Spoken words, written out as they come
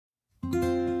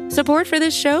Support for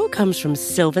this show comes from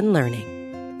Sylvan Learning.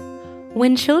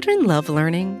 When children love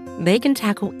learning, they can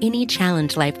tackle any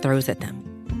challenge life throws at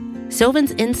them.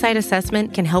 Sylvan's Insight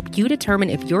Assessment can help you determine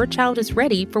if your child is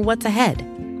ready for what's ahead.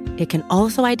 It can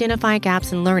also identify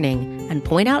gaps in learning and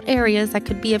point out areas that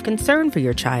could be of concern for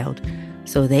your child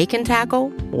so they can tackle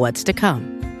what's to come.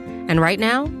 And right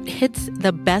now, it's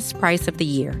the best price of the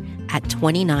year at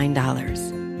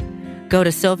 $29. Go to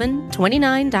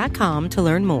sylvan29.com to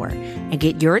learn more and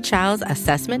get your child's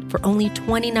assessment for only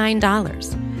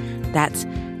 $29. That's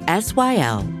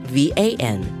SYLVAN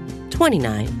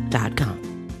 29.com.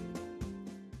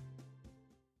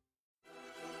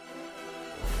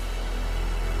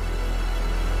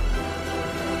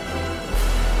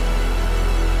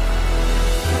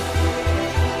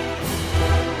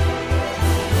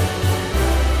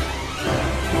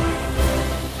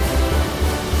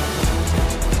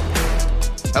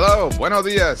 Hello, buenos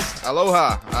dias,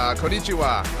 aloha,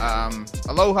 konnichiwa,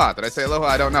 aloha. Did I say aloha?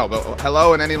 I don't know, but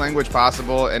hello in any language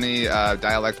possible, any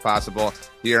dialect possible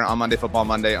here on Monday Football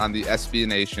Monday on the SB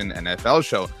Nation NFL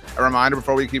show. A reminder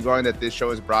before we keep going that this show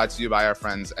is brought to you by our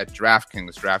friends at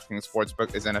DraftKings. DraftKings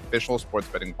Sportsbook is an official sports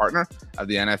betting partner of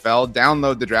the NFL.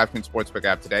 Download the DraftKings Sportsbook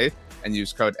app today and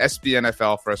use code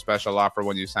SBNFL for a special offer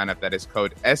when you sign up. That is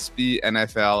code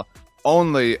SBNFL.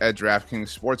 Only at DraftKings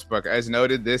Sportsbook. As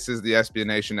noted, this is the SB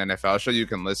Nation NFL show. You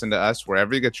can listen to us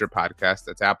wherever you get your podcast.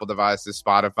 That's Apple devices,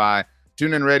 Spotify,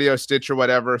 TuneIn Radio, Stitcher,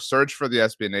 whatever. Search for the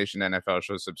SB Nation NFL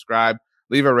show. Subscribe.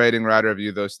 Leave a rating, write a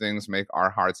review. Those things make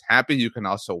our hearts happy. You can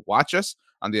also watch us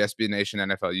on the SB Nation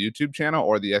NFL YouTube channel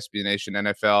or the SB Nation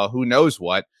NFL who knows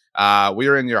what. We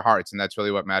are in your hearts, and that's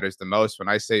really what matters the most. When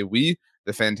I say we,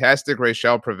 the fantastic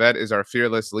Rachel Prevet is our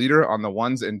fearless leader on the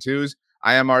ones and twos.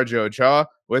 I am RJ Ochoa.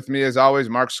 With me, as always,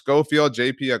 Mark Schofield,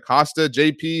 JP Acosta.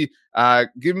 JP,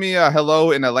 give me a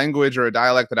hello in a language or a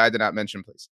dialect that I did not mention,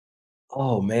 please.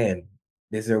 Oh, man.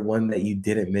 Is there one that you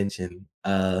didn't mention?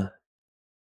 I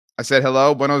said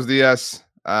hello, buenos dias.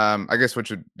 I guess which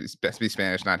would best be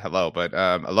Spanish, not hello, but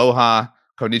aloha,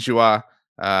 konnichiwa.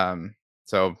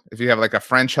 So if you have like a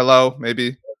French hello,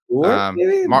 maybe.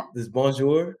 Maybe? Is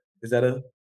bonjour? Is that a...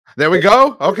 There we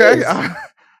go. Okay.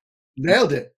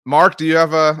 Nailed it. Mark, do you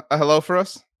have a hello for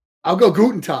us? I'll go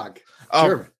Guten Tag. Oh,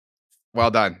 German. Well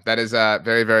done. That is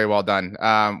very, very well done.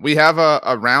 We have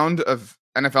a round of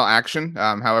NFL action,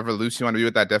 however loose you want to be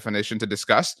with that definition to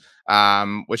discuss,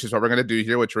 which is what we're going to do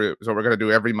here, which is what we're going to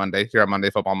do every Monday here on Monday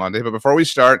Football Monday. But before we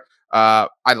start, I'd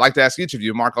like to ask each of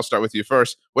you, Mark, I'll start with you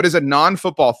first. What is a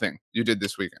non-football thing you did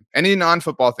this weekend? Any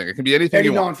non-football thing. It can be anything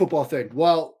you want. Any non-football thing.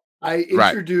 Well, I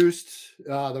introduced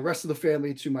the rest of the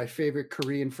family to my favorite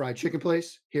Korean fried chicken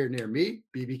place here near me,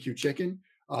 BBQ Chicken.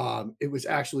 It was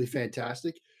actually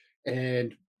fantastic.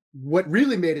 And what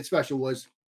really made it special was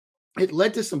it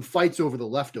led to some fights over the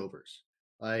leftovers.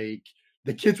 Like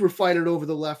the kids were fighting over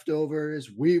the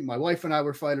leftovers. My wife and I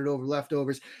were fighting over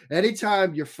leftovers.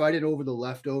 Anytime you're fighting over the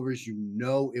leftovers, you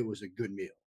know it was a good meal.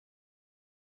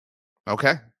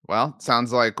 Okay. Well,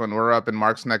 sounds like when we're up in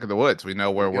Mark's neck of the woods, we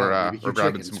know where we're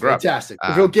grabbing some grub. Fantastic.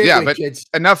 But kids.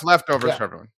 Enough leftovers for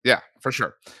everyone. Yeah, for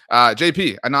sure.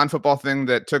 JP, a non-football thing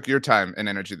that took your time and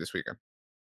energy this weekend.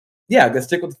 Yeah, let's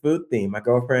stick with the food theme. My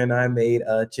girlfriend and I made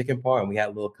a chicken parm. We had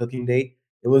a little cooking date.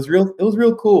 It was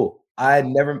real cool. I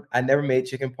never made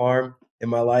chicken parm in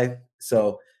my life,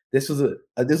 so this was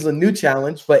a new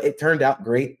challenge, but it turned out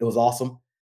great. It was awesome,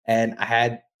 and I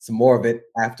had some more of it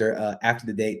after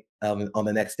the date on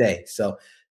the next day. So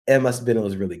it must have been. It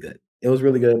was really good. It was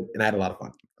really good, and I had a lot of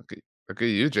fun. Okay. Look at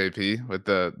you, JP, with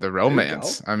the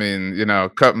romance. I mean,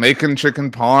 making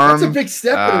chicken parm. That's a big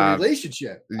step in a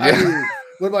relationship. Yeah. I mean,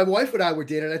 when my wife and I were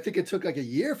dating, I think it took like a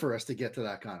year for us to get to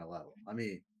that kind of level. I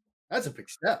mean, that's a big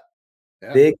step.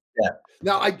 Yeah. Big step.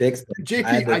 Now,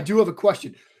 JP, I do have a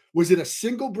question. Was it a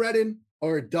single breading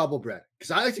or a double bread? Because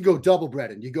I like to go double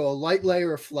breading. You go a light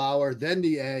layer of flour, then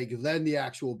the egg, then the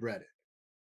actual breading.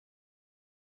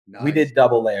 Nice. We did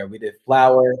double layer. We did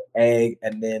flour, egg,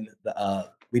 and then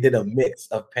we did a mix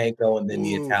of panko and then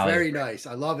the Italian. Very bread. nice.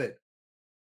 I love it.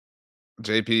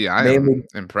 JP, I am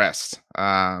impressed.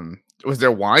 Was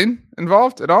there wine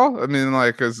involved at all? I mean,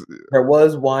 there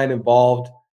was wine involved.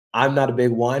 I'm not a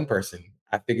big wine person.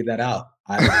 I figured that out.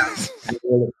 I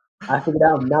figured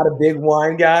out I'm not a big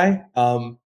wine guy.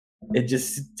 It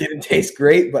just didn't taste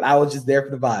great, but I was just there for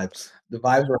the vibes. The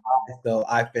vibes were high, so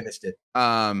I finished it.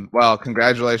 Well,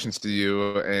 congratulations to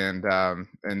you and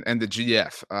the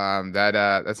GF.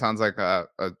 That sounds like a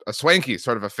swanky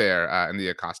sort of affair in the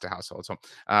Acosta household. So,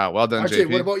 well done, RJ,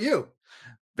 JP. what about you?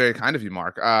 Very kind of you,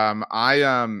 Mark. So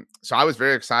I was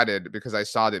very excited because I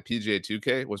saw that PGA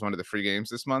 2K was one of the free games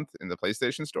this month in the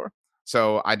PlayStation Store.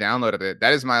 So I downloaded it.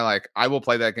 That is my I will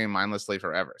play that game mindlessly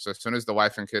forever. So as soon as the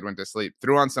wife and kid went to sleep,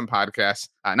 threw on some podcasts,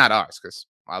 not ours, because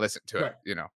I listen to it,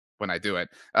 when I do it.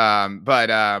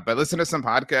 But listen to some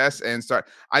podcasts and start.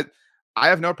 I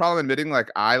have no problem admitting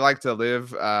I like to live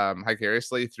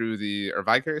vicariously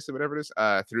whatever it is,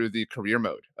 through the career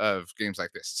mode of games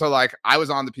like this. So I was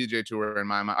on the PGA Tour in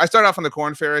my mind. I started off on the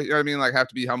Corn Ferry, you know what I mean? Have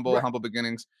to be humble, humble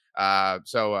beginnings.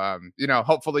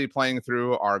 Hopefully playing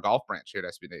through our golf branch here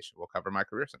at SB Nation will cover my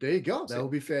career. There you go. That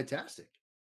would be fantastic.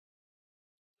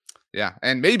 Yeah.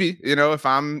 And maybe, if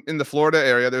I'm in the Florida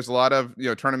area, there's a lot of,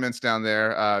 tournaments down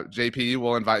there. JP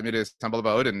will invite me to stumble a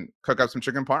boat and cook up some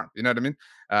chicken parm. You know what I mean?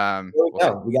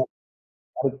 We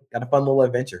got a fun little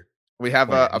adventure. We have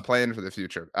a plan for the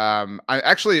future.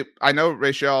 I know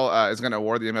Rachel is going to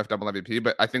award the MFW MVP,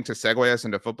 but I think to segue us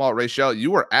into football, Rachel, you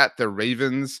were at the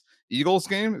Ravens-Eagles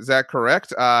game. Is that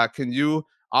correct? Can you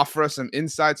offer us some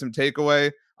insight, some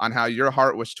takeaway on how your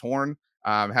heart was torn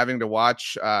having to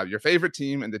watch your favorite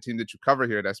team and the team that you cover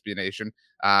here at SB Nation?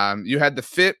 You had the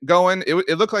fit going.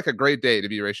 It looked like a great day to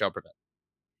be Rachel Prevet.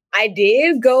 I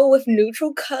did go with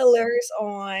neutral colors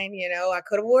on, I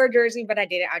could have wore a jersey, but I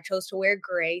didn't. I chose to wear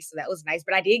gray, so that was nice.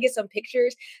 But I did get some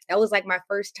pictures. That was my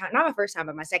first time, not my first time,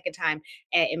 but my second time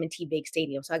at M&T Bank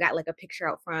Stadium. So I got a picture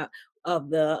out front of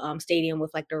the stadium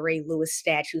with the Ray Lewis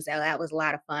statues. That was a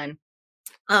lot of fun.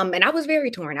 And I was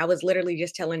very torn. I was literally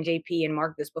just telling JP and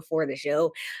Mark this before the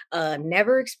show.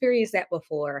 Never experienced that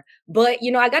before. But,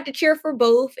 I got to cheer for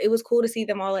both. It was cool to see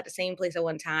them all at the same place at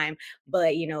one time.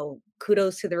 But,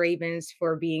 kudos to the Ravens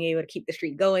for being able to keep the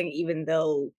streak going, even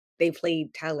though they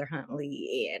played Tyler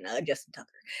Huntley and Justin Tucker.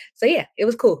 So, yeah, it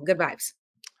was cool. Good vibes.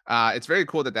 It's very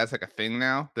cool that that's a thing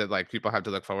now that people have to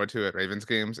look forward to at Ravens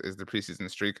games is the preseason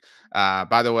streak.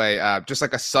 By the way, just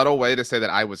a subtle way to say that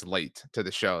I was late to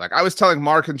the show. I was telling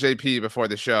Mark and JP before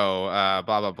the show,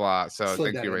 blah, blah, blah. So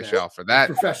thank you, Rachel, for that.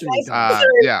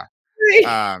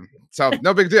 So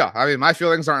no big deal. I mean, my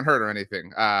feelings aren't hurt or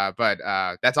anything. But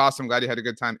that's awesome. Glad you had a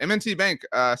good time. M&T Bank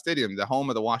Stadium, the home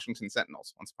of the Washington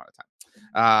Sentinels once upon a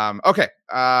time. Okay.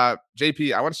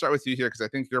 JP, I want to start with you here because I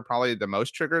think you're probably the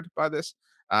most triggered by this.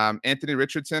 Anthony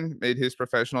Richardson made his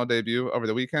professional debut over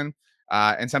the weekend,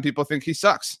 and some people think he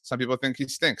sucks. Some people think he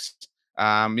stinks.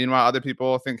 Meanwhile, other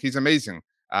people think he's amazing.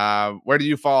 Where do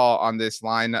you fall on this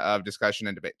line of discussion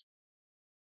and debate?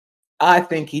 I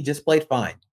think he just played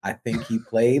fine. I think he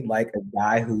played like a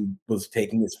guy who was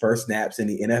taking his first snaps in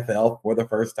the NFL for the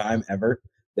first time ever.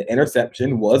 The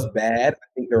interception was bad. I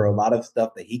think there are a lot of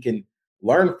stuff that he can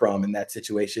learn from in that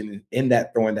situation, in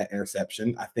that throwing that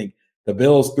interception. I think the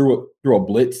Bills threw a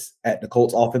blitz at the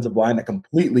Colts offensive line that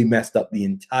completely messed up the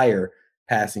entire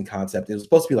passing concept. It was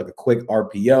supposed to be a quick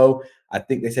RPO. I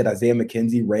think they said Isaiah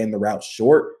McKenzie ran the route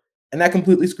short, and that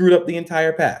completely screwed up the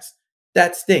entire pass.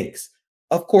 That stinks.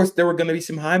 Of course, there were going to be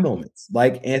some high moments,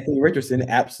 like Anthony Richardson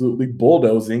absolutely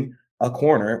bulldozing a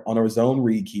corner on a zone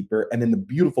read keeper, and then the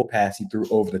beautiful pass he threw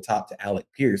over the top to Alec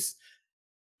Pierce.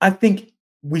 I think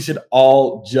we should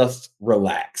all just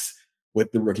relax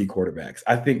with the rookie quarterbacks.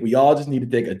 I think we all just need to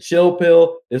take a chill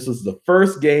pill. This was the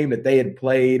first game that they had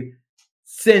played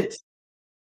since,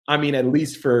 at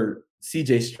least for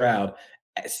CJ Stroud,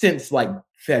 since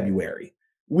February.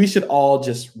 We should all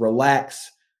just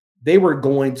relax. They were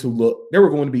going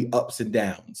to be ups and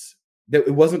downs.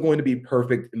 It wasn't going to be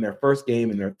perfect in their first game,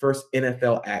 in their first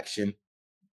NFL action.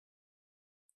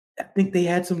 I think they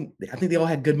all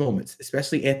had good moments,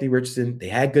 especially Anthony Richardson. They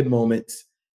had good moments.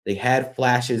 They had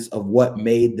flashes of what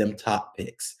made them top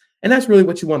picks. And that's really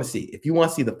what you want to see. If you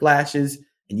want to see the flashes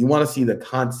and you want to see the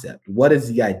concept, what is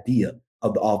the idea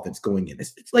of the offense going in?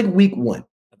 It's like week 1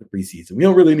 of the preseason. We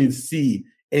don't really need to see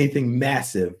anything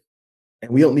massive,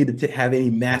 and we don't need to have any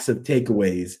massive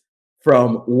takeaways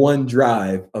from one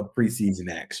drive of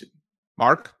preseason action.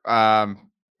 Mark,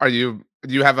 do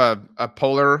you have a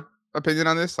polar opinion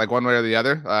on this, one way or the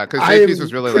other? Because JP's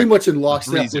was really pretty much in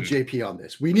lockstep with JP on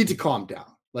this. We need to calm down.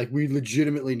 We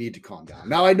legitimately need to calm down.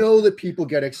 Now, I know that people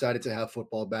get excited to have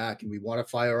football back, and we want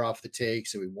to fire off the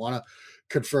takes, and we want to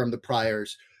confirm the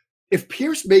priors. If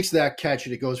Pierce makes that catch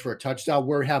and it goes for a touchdown,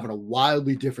 we're having a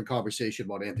wildly different conversation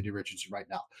about Anthony Richardson right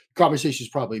now. The conversation is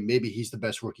probably maybe he's the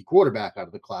best rookie quarterback out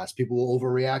of the class. People will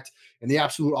overreact in the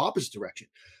absolute opposite direction.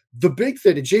 The big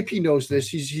thing, and JP knows this,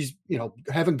 he's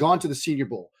having gone to the Senior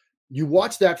Bowl. You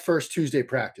watch that first Tuesday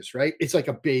practice, right? It's like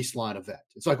a baseline event.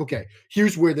 It's okay,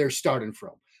 here's where they're starting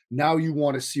from. Now you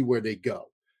want to see where they go.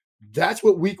 That's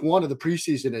what week 1 of the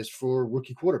preseason is for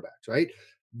rookie quarterbacks, right?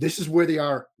 This is where they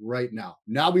are right now.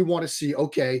 Now we want to see,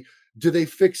 okay, do they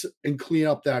fix and clean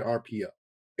up that RPO?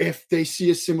 if they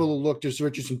see a similar look, does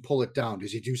Richardson pull it down?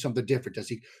 Does he do something different? Does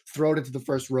he throw it into the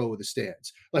first row of the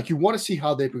stands? Like, you want to see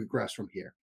how they progress from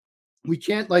here. We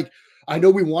can't, like, I know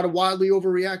we want to wildly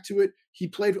overreact to it. He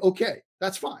played okay.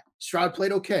 That's fine. Stroud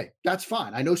played okay. That's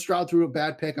fine. I know Stroud threw a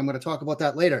bad pick. I'm going to talk about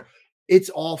that later. It's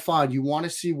all fine. You want to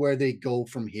see where they go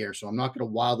from here. So I'm not going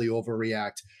to wildly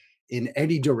overreact in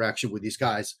any direction with these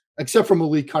guys, except for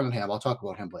Malik Cunningham. I'll talk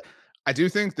about him later. I do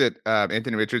think that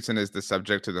Anthony Richardson is the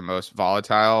subject to the most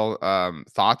volatile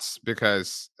thoughts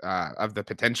because of the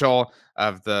potential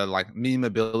of the like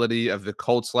memeability of the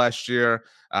Colts last year.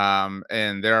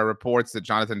 And there are reports that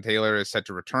Jonathan Taylor is set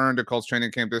to return to Colts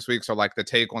training camp this week. So like the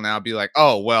take will now be like,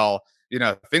 oh, well, you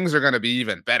know, things are going to be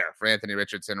even better for Anthony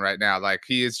Richardson right now. Like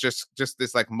he is just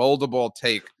this like moldable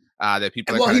take that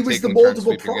people well, are he was the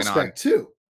moldable prospect too.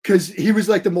 Because he was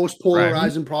like the most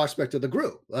polarizing prospect of the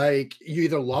group. Like you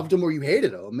either loved him or you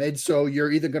hated him. And so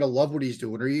you're either going to love what he's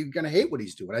doing or you're going to hate what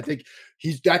he's doing. I think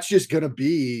that's just going to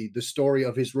be the story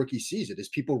of his rookie season is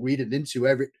people read it into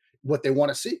what they want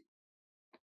to see.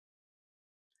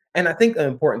 And I think an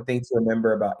important thing to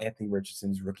remember about Anthony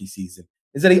Richardson's rookie season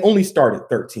is that he only started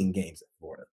 13 games at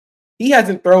Florida. He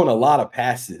hasn't thrown a lot of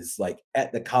passes like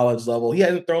at the college level. He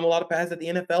hasn't thrown a lot of passes at the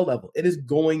NFL level. It is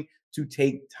going to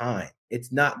take time.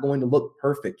 It's not going to look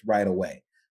perfect right away.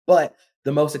 But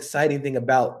the most exciting thing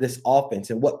about this offense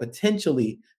and what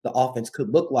potentially the offense could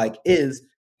look like is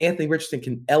Anthony Richardson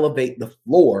can elevate the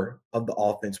floor of the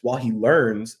offense while he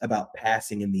learns about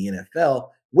passing in the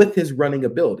NFL with his running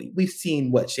ability. We've seen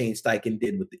what Shane Steichen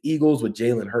did with the Eagles with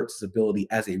Jalen Hurts' ability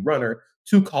as a runner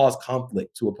to cause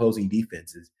conflict to opposing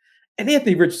defenses. And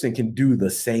Anthony Richardson can do the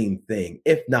same thing,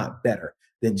 if not better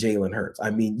than Jalen Hurts. I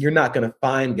mean, you're not going to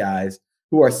find guys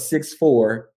who are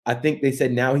 6'4". I think they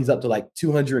said now he's up to like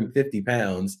 250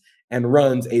 pounds and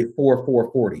runs a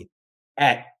 4.4 40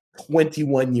 at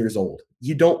 21 years old.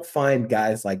 You don't find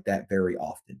guys like that very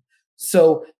often.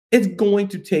 So it's going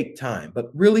to take time,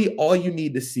 but really all you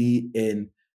need to see in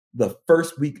the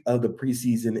first week of the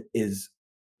preseason is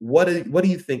what do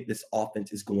you think this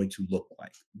offense is going to look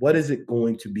like? What is it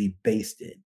going to be based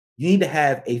in? You need to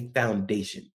have a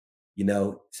foundation, you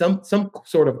know, some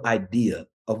sort of idea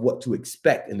of what to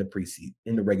expect in the preseason,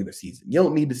 in the regular season. You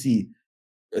don't need to see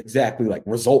exactly like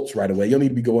results right away. You don't need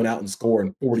to be going out and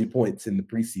scoring 40 points in the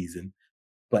preseason,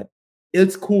 but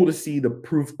it's cool to see the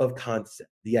proof of concept,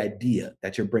 the idea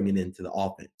that you're bringing into the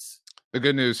offense. The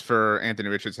good news for Anthony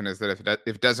Richardson is that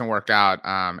if it doesn't work out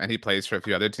and he plays for a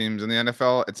few other teams in the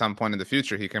NFL, at some point in the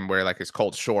future, he can wear like his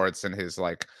Colts shorts and his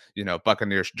like, you know,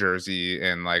 Buccaneers jersey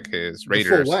and like his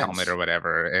Raiders helmet or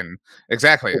whatever. And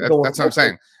exactly, that's what I'm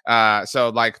saying. So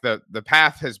like the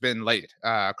path has been laid.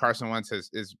 Carson Wentz has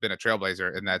been a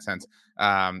trailblazer in that sense.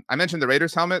 I mentioned the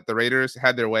Raiders helmet. The Raiders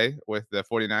had their way with the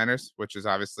 49ers, which is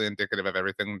obviously indicative of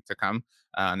everything to come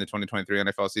in the 2023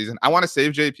 NFL season. I want to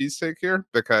save JP's take here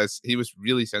because he was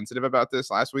really sensitive about this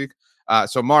last week.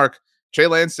 So Mark, Trey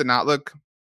Lance did not look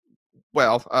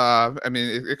well. I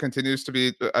mean, it continues to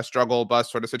be a struggle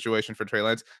bust sort of situation for Trey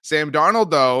Lance. Sam Darnold,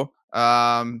 though,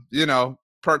 you know,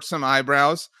 perked some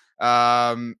eyebrows.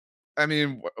 I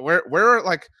mean, where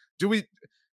like,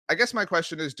 I guess my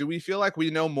question is, do we feel like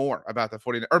we know more about the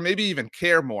 49ers or maybe even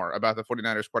care more about the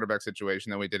 49ers quarterback situation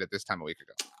than we did at this time a week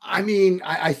ago? I mean,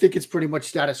 I think it's pretty much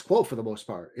status quo for the most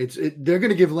part. They're going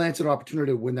to give Lance an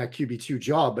opportunity to win that QB2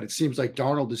 job, but it seems like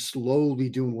Darnold is slowly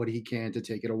doing what he can to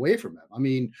take it away from him. I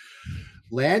mean,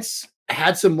 Lance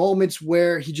had some moments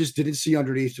where he just didn't see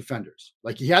underneath defenders.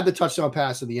 Like he had the touchdown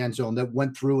pass in the end zone that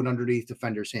went through and underneath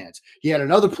defenders' hands. He had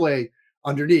another play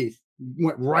underneath,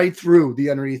 went right through the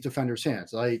underneath defender's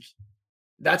hands. Like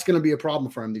that's going to be a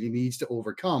problem for him that he needs to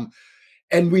overcome.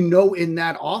 And we know in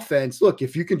that offense, look,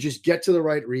 if you can just get to the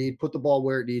right read, put the ball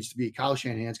where it needs to be, Kyle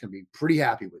Shanahan's going to be pretty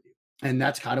happy with you. And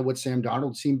that's kind of what Sam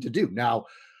Darnold seemed to do. Now,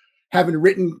 having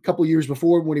written a couple of years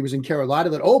before when he was in Carolina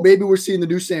that, oh, maybe we're seeing the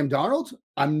new Sam Darnold,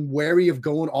 I'm wary of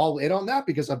going all in on that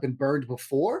because I've been burned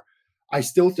before. I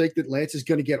still think that Lance is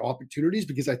going to get opportunities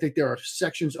because I think there are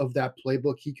sections of that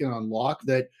playbook he can unlock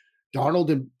that Darnold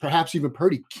and perhaps even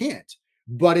Purdy can't.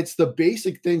 But it's the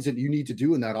basic things that you need to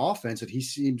do in that offense that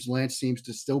Lance seems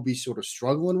to still be sort of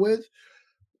struggling with.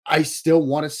 I still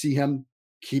want to see him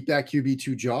keep that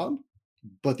QB2 job,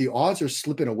 but the odds are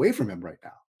slipping away from him right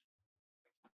now.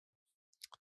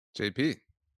 JP.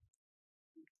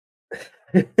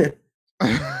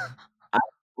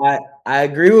 I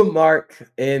agree with Mark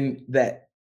in that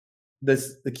the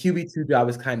QB2 job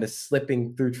is kind of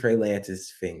slipping through Trey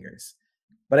Lance's fingers.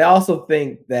 But I also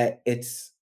think that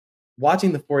it's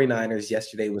watching the 49ers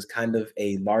yesterday was kind of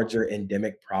a larger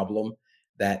endemic problem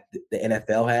that the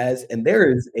NFL has, and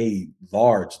there is a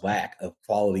large lack of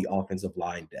quality offensive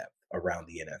line depth around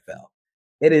the NFL.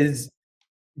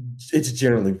 It's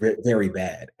generally very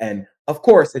bad. And of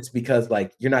course, it's because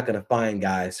like you're not going to find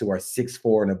guys who are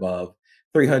 6'4" and above,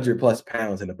 300 plus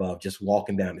pounds and above just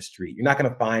walking down the street. You're not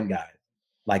going to find guys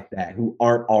like that who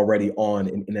aren't already on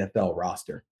an NFL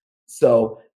roster.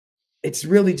 So it's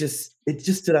really it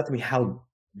just stood out to me how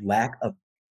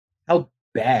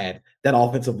bad that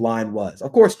offensive line was.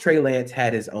 Of course, Trey Lance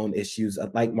had his own issues,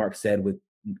 like Mark said, with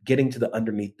getting to the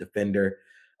underneath defender.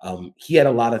 He had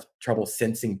a lot of trouble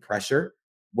sensing pressure,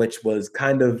 which was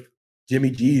kind of Jimmy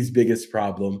G's biggest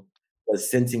problem, was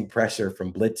sensing pressure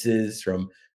from blitzes, from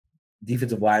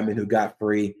defensive linemen who got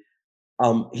free.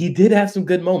 He did have some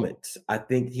good moments. I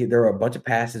think there were a bunch of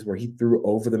passes where he threw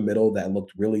over the middle that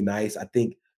looked really nice. I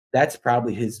think that's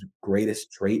probably his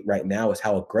greatest trait right now is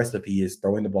how aggressive he is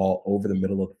throwing the ball over the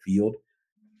middle of the field.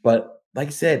 But like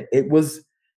I said, it was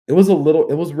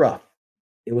rough.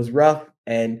 It was rough,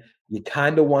 and you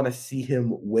kind of want to see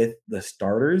him with the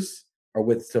starters or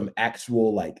with some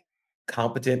actual like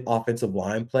competent offensive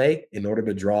line play in order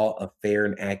to draw a fair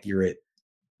and accurate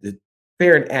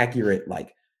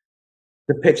like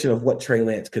depiction of what Trey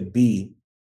Lance could be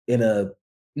in a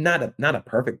not a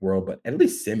perfect world, but at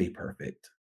least semi-perfect.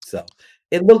 So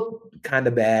it looked kind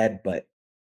of bad, but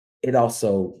it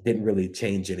also didn't really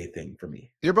change anything for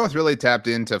me. You're both really tapped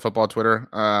into football Twitter.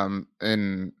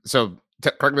 And so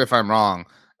correct me if I'm wrong.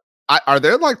 Are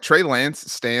there like Trey Lance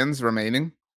stands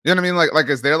remaining? You know what I mean? Like,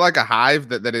 is there like a hive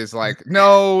that is like,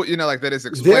 no, like that is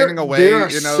explaining away, there are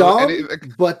some,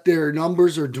 but their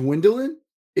numbers are dwindling.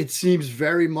 It seems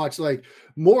very much like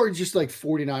more just like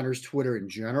 49ers Twitter in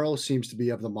general seems to be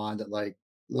of the mind that like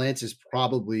Lance has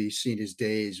probably seen his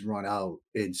days run out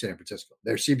in San Francisco.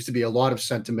 There seems to be a lot of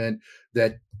sentiment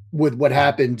that with what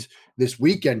happened this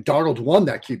weekend, Darnold won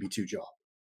that QB2 job.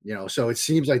 So it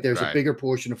seems like there's a bigger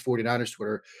portion of 49ers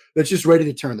Twitter that's just ready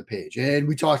to turn the page. And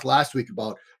we talked last week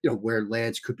about, where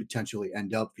Lance could potentially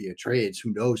end up via trades.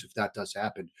 Who knows if that does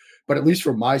happen? But at least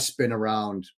from my spin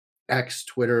around X,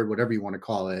 Twitter, whatever you want to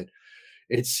call it,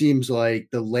 it seems like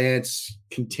the Lance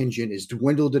contingent is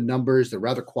dwindled in numbers. They're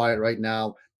rather quiet right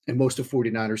now. And most of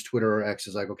 49ers Twitter or X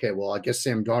is like, okay, well, I guess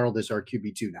Sam Darnold is our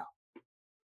QB2 now.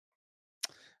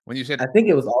 When you said, I think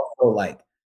it was also like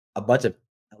a lot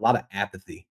of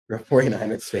apathy for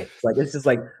 49ers fans. Like, it's just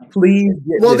like, please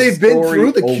get they've been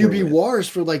through the QB wars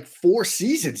for like 4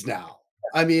 seasons now.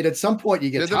 I mean, at some point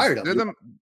you get tired of them.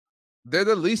 They're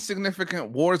the least significant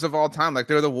wars of all time. Like,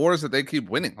 they're the wars that they keep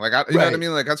winning. Like, you know what I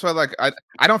mean? Like, that's why, like, I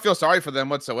don't feel sorry for them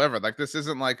whatsoever. Like, this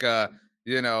isn't like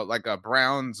like a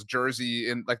Browns jersey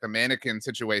in like the mannequin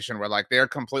situation where like they're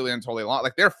completely and totally lost.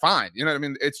 Like, they're fine. You know what I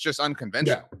mean? It's just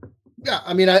unconventional. Yeah.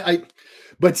 I mean,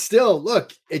 but still,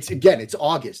 look, it's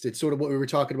August. It's sort of what we were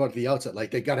talking about at the outset. Like,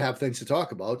 they got to have things to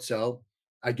talk about. So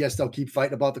I guess they'll keep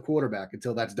fighting about the quarterback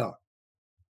until that's done.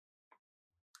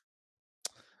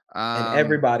 And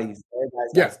everybody's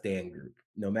got a stand group.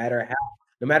 No matter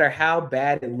how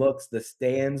bad it looks, the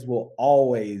stands will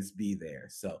always be there.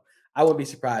 So I wouldn't be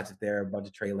surprised if there are a bunch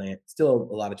of still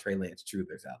a lot of Trey Lance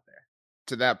truthers out there.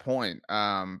 To that point,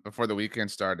 before the weekend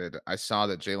started, I saw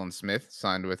that Jalen Smith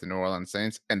signed with the New Orleans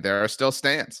Saints, and there are still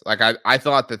stands. Like, I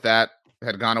thought that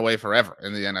had gone away forever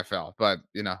in the NFL, but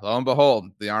lo and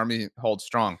behold, the Army holds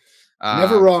strong.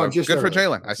 Never wrong. So just good for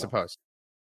Jalen, I suppose.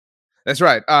 That's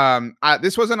right.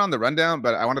 This wasn't on the rundown,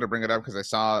 but I wanted to bring it up because I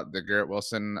saw the Garrett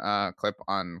Wilson clip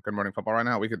on Good Morning Football right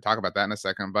now. We could talk about that in a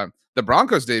second, but the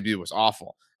Broncos debut was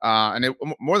awful. And it,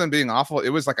 more than being awful, it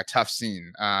was like a tough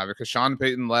scene because Sean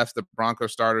Payton left the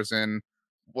Broncos starters in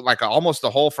like almost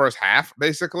the whole first half,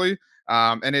 basically.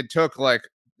 And it took like,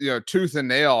 tooth and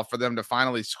nail for them to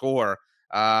finally score.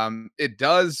 It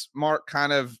does, Mark,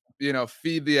 kind of,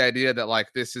 feed the idea that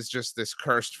like this is just this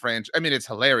cursed franchise. I mean, it's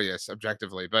hilarious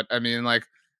objectively, but I mean, like,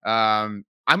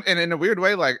 I'm in a weird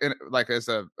way, like as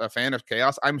a fan of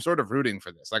chaos, I'm sort of rooting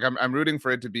for this. Like, I'm rooting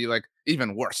for it to be like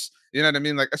even worse. You know what I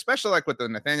mean? Like, especially like with the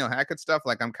Nathaniel Hackett stuff.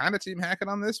 Like, I'm kind of team Hackett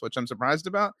on this, which I'm surprised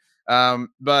about.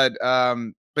 But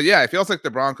yeah, it feels like the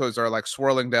Broncos are like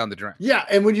swirling down the drain. Yeah,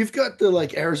 and when you've got the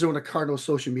like Arizona Cardinals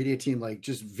social media team like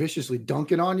just viciously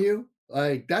dunking on you.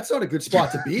 Like, that's not a good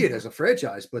spot to be in as a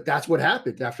franchise, but that's what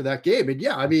happened after that game. And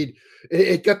yeah, I mean,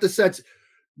 it got the sense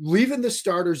leaving the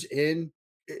starters in,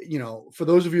 for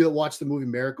those of you that watched the movie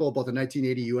Miracle about the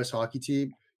 1980 U.S. hockey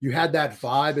team, you had that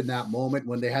vibe in that moment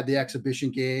when they had the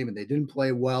exhibition game and they didn't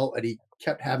play well, and he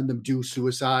kept having them do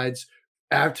suicides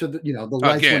after the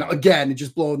lights went again and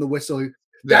just blowing the whistle.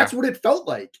 That's what it felt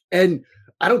like. And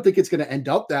I don't think it's going to end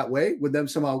up that way with them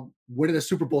somehow winning a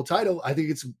Super Bowl title. I think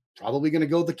it's probably going to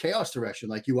go the chaos direction,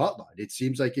 like you outlined. It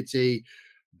seems like it's a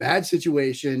bad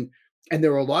situation. And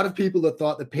there were a lot of people that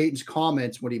thought that Peyton's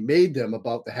comments when he made them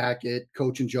about the Hackett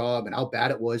coaching job and how bad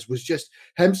it was just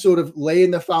him sort of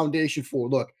laying the foundation for,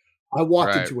 look, I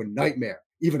walked into a nightmare.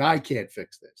 Even I can't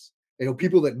fix this.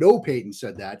 People that know Peyton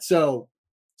said that. So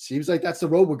seems like that's the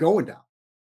road we're going down.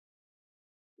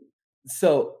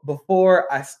 So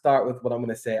before I start with what I'm going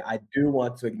to say, I do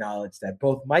want to acknowledge that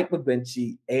both Mike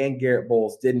McGlinchey and Garrett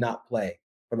Bowles did not play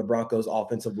for the Broncos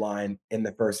offensive line in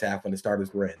the first half when the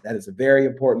starters were in. That is a very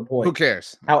important point. Who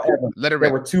cares? However, there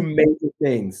were two major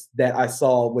things that I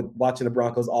saw with watching the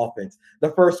Broncos offense. The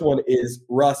first one is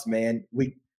Russ, man.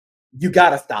 You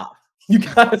got to stop. You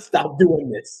got to stop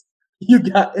doing this. You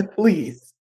got it,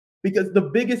 please. Because the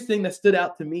biggest thing that stood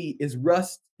out to me is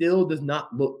Russ still does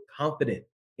not look confident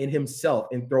in himself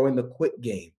in throwing the quick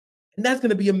game. And that's going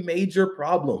to be a major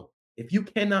problem. If you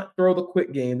cannot throw the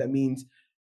quick game, that means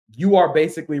you are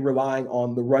basically relying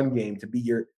on the run game to be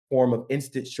your form of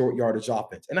instant short yardage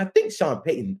offense. And I think Sean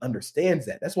Payton understands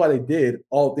that. That's why they did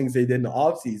all the things they did in the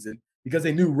offseason, because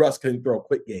they knew Russ couldn't throw a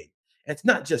quick game. And it's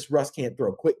not just Russ can't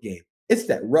throw a quick game. It's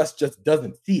that Russ just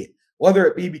doesn't see it, whether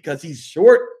it be because he's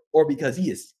short or because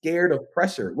he is scared of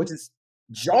pressure, which is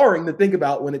jarring to think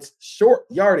about when it's short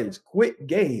yardage, quick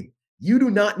game. You do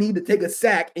not need to take a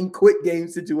sack in quick game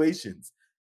situations.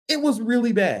 It was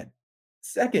really bad.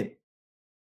 Second,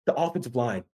 the offensive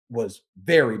line was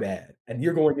very bad, and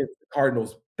you're going against the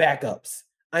Cardinals backups.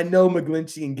 I know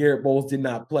McGlinchey and Garrett Bowles did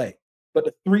not play, but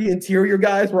the three interior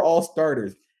guys were all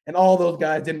starters, and all those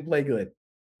guys didn't play good.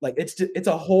 Like, it's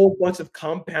a whole bunch of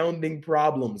compounding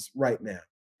problems right now.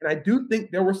 And I do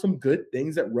think there were some good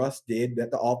things that Russ did,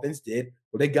 that the offense did,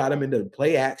 where they got him into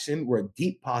play action, where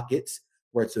deep pockets,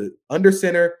 where it's an under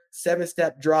center,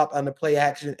 7-step drop on the play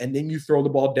action, and then you throw the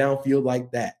ball downfield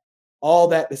like that. All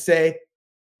that to say,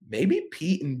 maybe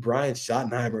Pete and Brian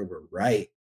Schottenheimer were right.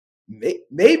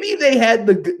 Maybe they had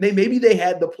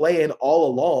the plan all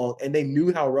along, and they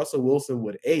knew how Russell Wilson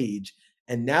would age.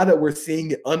 And now that we're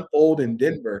seeing it unfold in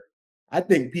Denver, I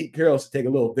think Pete Carroll should take a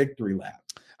little victory lap.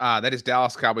 That is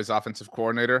Dallas Cowboys offensive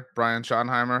coordinator, Brian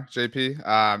Schottenheimer,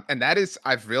 JP. And that is,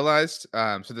 I've realized,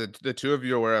 so the two of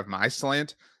you are aware of my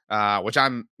slant, which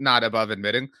I'm not above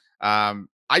admitting. I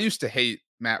used to hate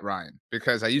Matt Ryan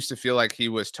because I used to feel like he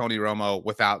was Tony Romo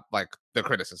without like the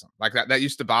criticism. Like that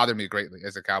used to bother me greatly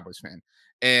as a Cowboys fan.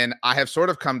 And I have sort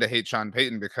of come to hate Sean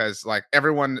Payton because like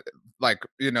everyone like,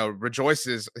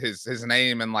 rejoices his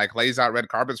name and like lays out red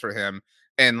carpets for him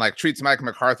and like treats Mike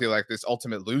McCarthy like this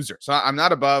ultimate loser. So I'm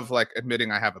not above like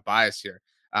admitting I have a bias here.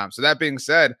 So that being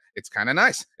said, it's kind of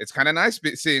nice. It's kind of nice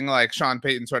seeing like Sean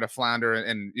Payton sort of flounder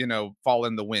and fall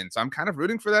in the wind. So I'm kind of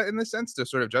rooting for that in the sense to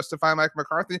sort of justify Mike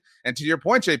McCarthy. And to your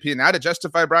point, JP, now to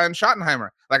justify Brian Schottenheimer.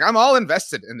 Like I'm all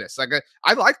invested in this. Like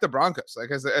I like the Broncos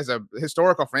like as a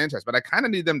historical franchise, but I kind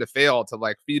of need them to fail to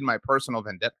like feed my personal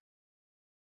vendetta.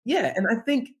 Yeah, and I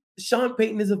think Sean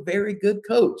Payton is a very good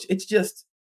coach. It's just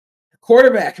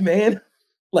quarterback, man.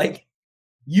 Like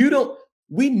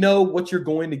we know what you're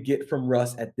going to get from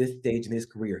Russ at this stage in his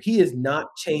career. He is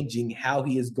not changing how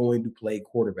he is going to play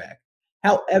quarterback.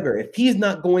 However, if he's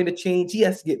not going to change, he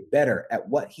has to get better at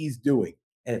what he's doing.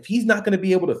 And if he's not going to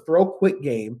be able to throw quick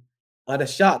game on a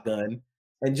shotgun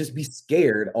and just be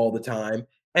scared all the time,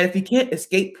 and if he can't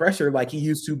escape pressure like he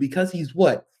used to because he's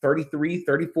 33,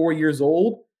 34 years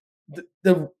old,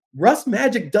 the Russ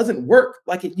magic doesn't work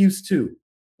like it used to.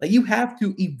 Like you have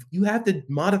to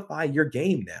modify your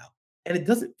game now. And it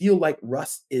doesn't feel like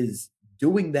Russ is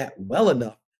doing that well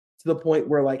enough to the point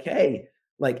where like, hey,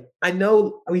 like I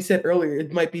know we said earlier,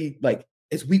 it might be like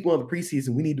it's week 1 of the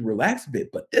preseason. We need to relax a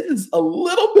bit, but this is a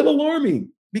little bit alarming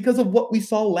because of what we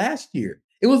saw last year.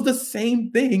 It was the same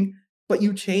thing, but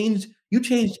you changed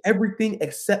everything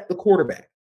except the quarterback,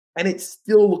 and it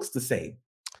still looks the same.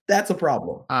 That's a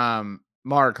problem.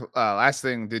 Mark, last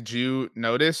thing, did you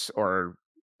notice, or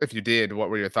if you did, what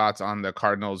were your thoughts on the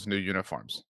Cardinals' new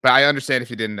uniforms? But I understand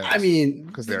if you didn't notice. I mean,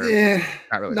 because they're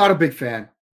not a big fan.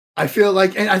 I feel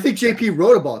like, and I think JP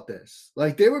wrote about this.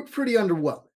 Like they were pretty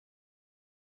underwhelming.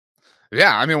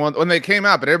 Yeah, I mean, when they came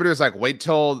out, but everybody was like, wait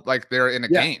till like they're in a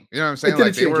game. You know what I'm saying?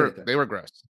 Like they were gross.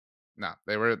 No,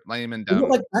 they were lame and dumb.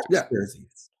 Like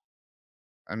jerseys.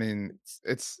 I mean,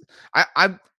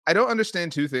 I don't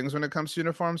understand two things when it comes to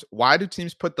uniforms. Why do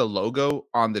teams put the logo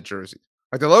on the jersey?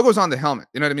 Like the logo's on the helmet.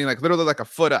 You know what I mean? Like literally like a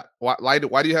foot up. Why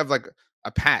do you have like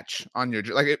a patch on your,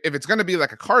 like if it's going to be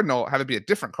like a cardinal, have it be a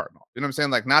different cardinal, you know what I'm saying?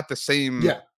 Like not the same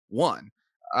one.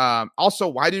 Also,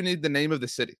 why do you need the name of the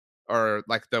city or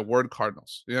like the word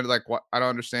Cardinals? Like what? I don't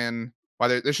understand why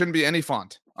there shouldn't be any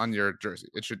font on your jersey.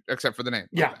 It should, except for the name.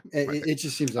 Yeah, it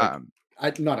just seems like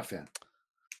I'm not a fan.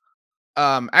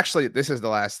 Actually, this is the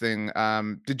last thing.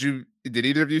 Did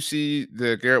either of you see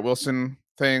the Garrett Wilson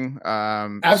thing?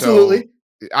 Absolutely.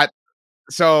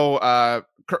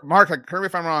 Mark, correct me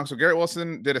if I'm wrong. So Garrett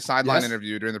Wilson did a sideline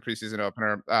interview during the preseason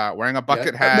opener, wearing a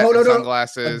bucket hat, and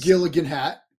sunglasses, a Gilligan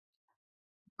hat.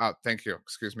 Oh, thank you.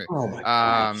 Excuse me. Oh my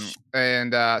gosh.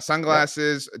 And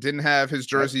sunglasses, didn't have his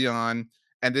jersey on.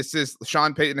 And this is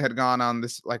Sean Payton had gone on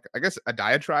this, like, I guess a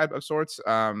diatribe of sorts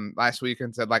last week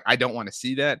and said, like, I don't want to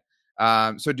see that.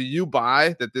 So do you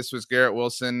buy that this was Garrett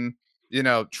Wilson,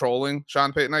 trolling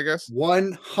Sean Payton, I guess?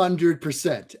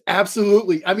 100%.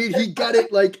 Absolutely. I mean, he got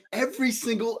it like every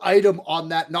single item on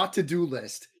that not to do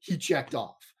list, he checked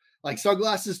off. Like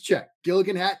sunglasses, check.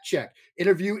 Gilligan hat, check.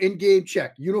 Interview in-game,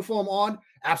 check. Uniform on?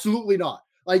 Absolutely not.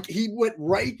 Like he went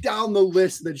right down the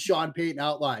list that Sean Payton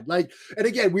outlined. Like, and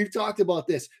again, we've talked about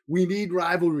this. We need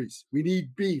rivalries. We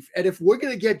need beef. And if we're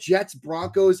going to get Jets,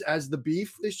 Broncos as the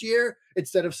beef this year,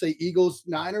 instead of say Eagles,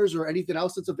 Niners, or anything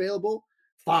else that's available,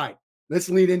 fine. Let's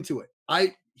lean into it.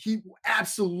 He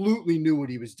absolutely knew what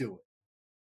he was doing.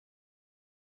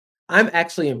 I'm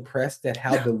actually impressed at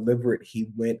how deliberate he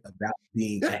went about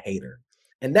being a hater.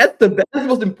 And that's the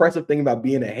most impressive thing about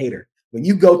being a hater. When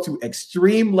you go to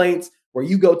extreme lengths, where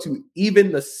you go to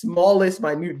even the smallest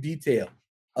minute detail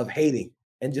of hating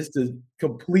and just to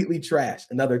completely trash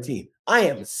another team. I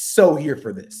am so here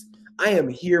for this. I am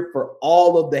here for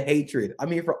all of the hatred.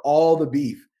 I'm here for all the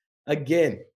beef.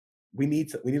 Again, we need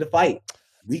to fight.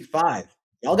 Week 5.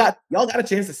 Y'all got a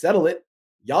chance to settle it.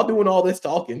 Y'all doing all this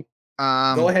talking.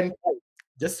 Go ahead and fight.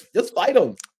 Just fight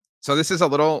them. So this is a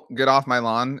little get off my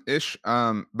lawn-ish.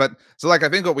 But so like I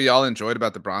think what we all enjoyed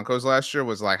about the Broncos last year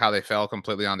was like how they fell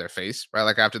completely on their face, right?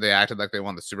 Like after they acted like they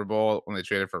won the Super Bowl when they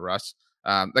traded for Russ.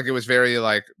 Like it was very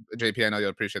like JP, I know you'll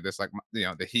appreciate this, like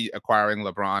the Heat acquiring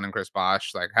LeBron and Chris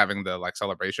Bosh, like having the like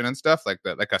celebration and stuff, like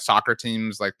a soccer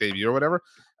team's like debut or whatever.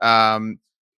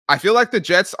 I feel like the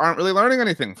Jets aren't really learning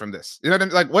anything from this. You know what I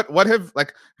mean? Like what have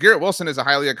like Garrett Wilson is a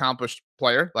highly accomplished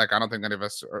player. Like I don't think any of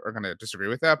us are going to disagree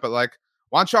with that, but like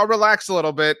why don't y'all relax a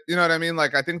little bit? You know what I mean?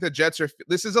 Like I think the Jets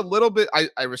this is a little bit,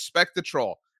 I respect the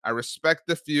troll. I respect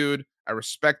the feud. I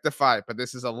respect the fight, but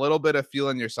this is a little bit of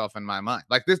feeling yourself in my mind.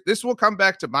 Like this will come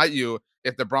back to bite you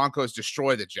if the Broncos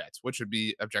destroy the Jets, which would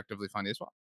be objectively funny as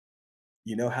well.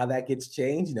 You know how that gets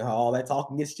changed? You know how all that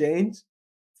talking gets changed?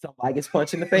 Somebody gets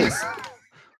punched in the face.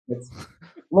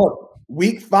 Look,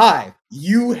 week 5,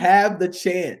 you have the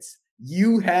chance.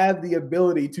 You have the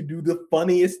ability to do the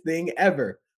funniest thing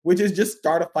ever, which is just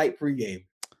start a fight pregame.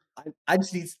 I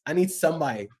need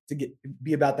somebody to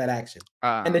be about that action.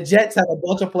 And the Jets have a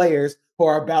bunch of players who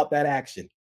are about that action.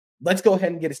 Let's go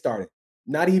ahead and get it started.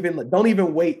 Don't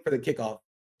even wait for the kickoff.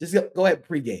 Just go ahead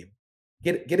pregame.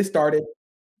 Get it started.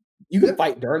 You can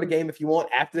fight during the game if you want.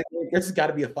 After the game, there's just got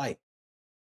to be a fight.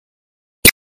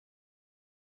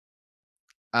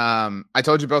 I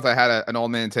told you both I had an old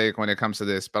man take when it comes to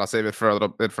this, but I'll save it for a little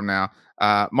bit from now.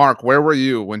 Mark, where were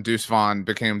you when Deuce Vaughn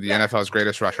became the NFL's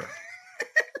greatest rusher?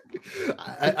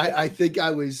 I think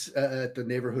I was at the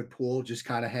neighborhood pool, just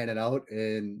kind of hanging out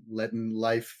and letting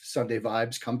life Sunday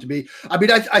vibes come to me. I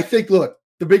mean, I think, look,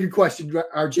 the bigger question,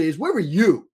 RJ, is where were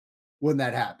you when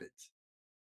that happened?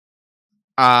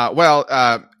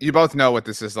 You both know what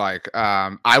this is like.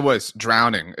 I was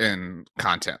drowning in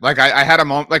content. Like I had a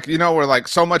moment, like, where like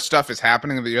so much stuff is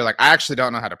happening that you're like, I actually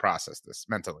don't know how to process this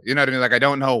mentally. You know what I mean? Like I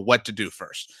don't know what to do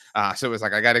first. So it was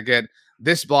like, I got to get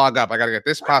this blog up. I got to get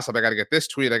this post up. I got to get this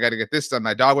tweet. I got to get this done.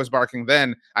 My dog was barking.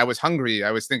 Then I was hungry.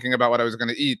 I was thinking about what I was going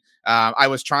to eat. I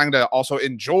was trying to also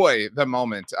enjoy the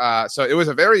moment. So it was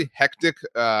a very hectic,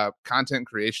 content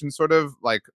creation sort of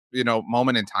like,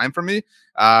 moment in time for me.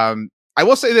 I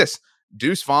will say this,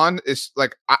 Deuce Vaughn is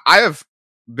like, I have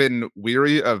been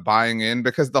weary of buying in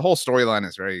because the whole storyline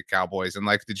is very Cowboys. And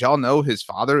like, did y'all know his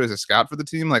father is a scout for the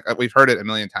team? Like we've heard it a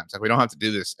million times. Like we don't have to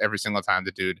do this every single time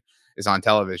the dude is on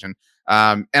television.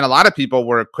 And a lot of people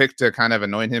were quick to kind of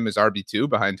anoint him as RB2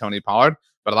 behind Tony Pollard.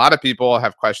 But a lot of people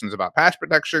have questions about pass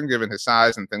protection, given his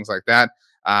size and things like that.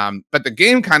 But the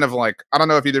game kind of like, I don't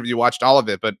know if either of you watched all of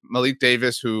it, but Malik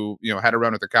Davis, who, had a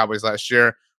run with the Cowboys last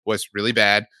year, was really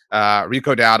bad.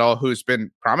 Rico Dowdle, who's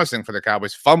been promising for the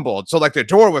Cowboys, fumbled. So like the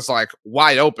door was like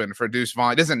wide open for Deuce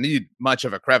Vaughn. He doesn't need much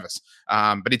of a crevice.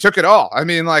 But he took it all. I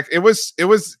mean, like it was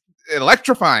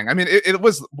electrifying. I mean, it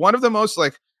was one of the most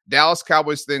like Dallas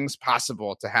Cowboys things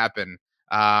possible to happen.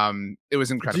 It was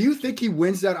incredible. Do you think he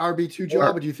wins that RB2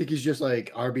 job, or do you think he's just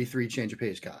like RB3 change of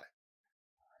pace guy?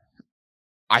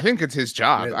 I think it's his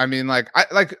job. Really? I mean,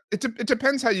 it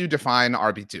depends how you define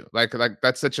RB2. Like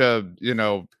that's such a,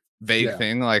 vague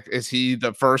thing. Like, is he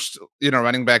the first,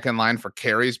 running back in line for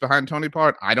carries behind Tony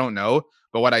Pollard? I don't know.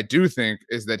 But what I do think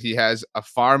is that he has a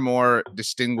far more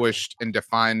distinguished and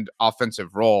defined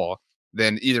offensive role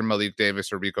than either Malik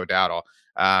Davis or Rico Dowdle.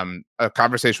 A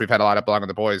conversation we've had a lot of Belong with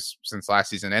the Boys since last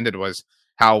season ended was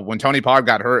how when Tony Pollard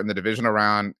got hurt in the divisional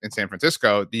round in San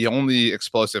Francisco, the only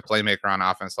explosive playmaker on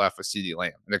offense left was CeeDee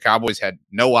Lamb. The Cowboys had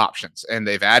no options, and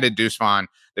they've added Deuce Vaughn.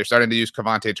 They're starting to use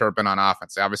Kevontae Turpin on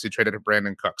offense. They obviously traded to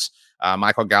Brandon Cooks.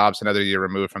 Michael Gallup's another year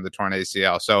removed from the torn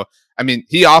ACL. So, I mean,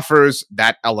 he offers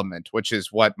that element, which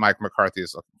is what Mike McCarthy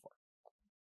is looking for.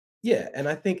 Yeah, and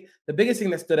I think the biggest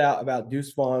thing that stood out about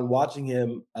Deuce Vaughn watching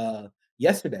him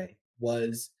yesterday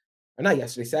was, or not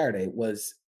yesterday, Saturday,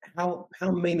 was how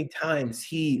many times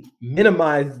he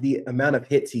minimized the amount of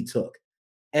hits he took.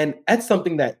 And that's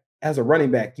something that as a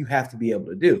running back, you have to be able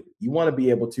to do. You want to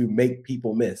be able to make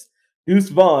people miss. Deuce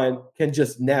Vaughn can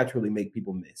just naturally make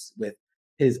people miss with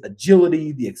his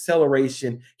agility, the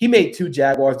acceleration. He made 2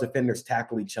 Jaguars defenders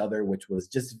tackle each other, which was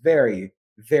just very,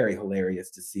 very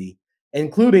hilarious to see,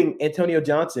 including Antonio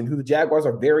Johnson, who the Jaguars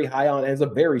are very high on as a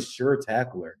very sure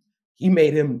tackler. He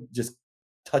made him just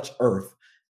touch earth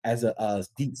as a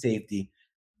deep safety.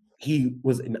 He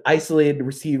was an isolated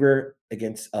receiver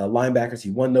against linebackers. He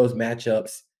won those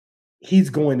matchups. He's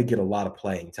going to get a lot of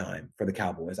playing time for the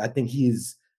Cowboys. I think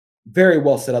he's very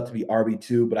well set up to be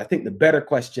RB2, but I think the better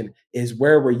question is,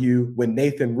 where were you when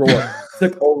Nathan Rourke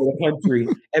took over the country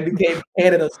and became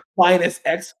Canada's finest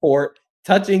export,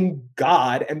 touching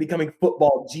God and becoming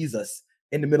football Jesus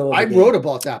in the middle of the game? I wrote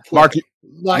about that play.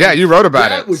 Mark, yeah, you wrote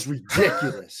about it. That was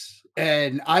ridiculous.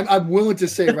 And I'm willing to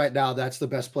say right now that's the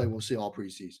best play we'll see all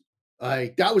preseason.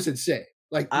 Like, that was insane.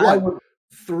 Like,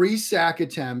 3 sack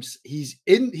attempts.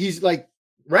 He's like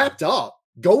wrapped up,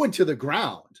 going to the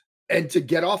ground, and to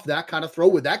get off that kind of throw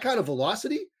with that kind of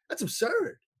velocity, that's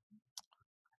absurd.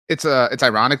 It's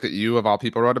ironic that you of all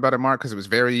people wrote about it, Mark, because it was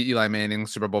very Eli Manning,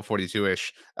 Super Bowl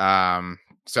 42-ish.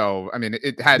 So I mean,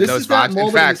 it had those vibes.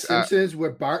 In fact, in The Simpsons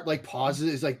where Bart like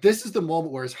pauses, is like, this is the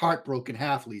moment where his heart broke in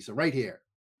half, Lisa, right here.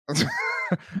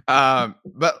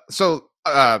 But so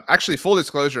actually, full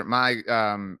disclosure, my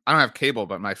I don't have cable,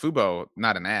 but my Fubo,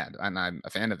 not an ad, and I'm a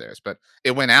fan of theirs, but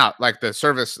it went out, like the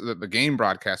service, the game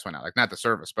broadcast went out, like not the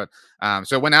service, but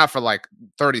so it went out for like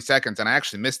 30 seconds, and I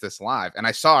actually missed this live, and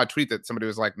I saw a tweet that somebody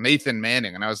was like Nathan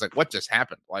Manning, and I was like, what just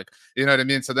happened? Like, you know what I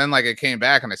mean? So then like it came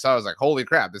back, and I saw, I was like, holy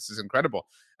crap, this is incredible.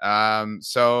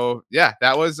 So yeah,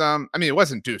 that was I mean, it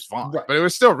wasn't Deuce Vaughn, right, but it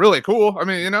was still really cool. I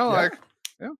mean, like,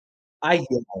 yeah.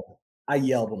 I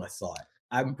yelled when I saw it.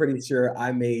 I'm pretty sure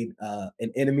I made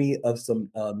an enemy of some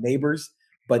neighbors,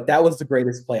 but that was the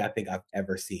greatest play I think I've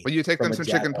ever seen. Well, you take them some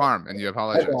chicken parm and you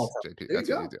apologize, JP. That's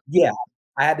what you do. Yeah,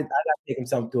 I got to take him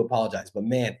something to apologize. But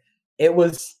man, it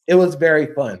was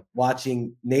very fun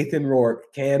watching Nathan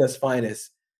Rourke, Canada's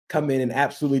finest, come in and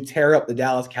absolutely tear up the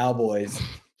Dallas Cowboys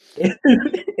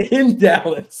in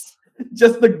Dallas.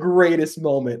 Just the greatest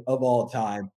moment of all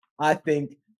time. I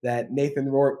think that Nathan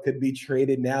Rourke could be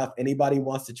traded now. If anybody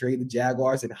wants to trade the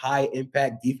Jaguars and high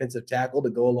impact defensive tackle to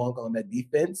go along on that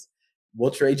defense, we'll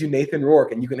trade you Nathan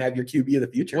Rourke and you can have your QB of the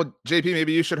future. Well, JP,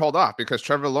 maybe you should hold off because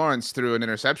Trevor Lawrence threw an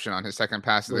interception on his second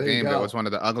pass of the game. That was one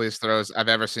of the ugliest throws I've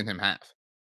ever seen him have.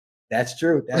 That's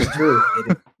true.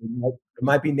 It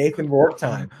might be Nathan Rourke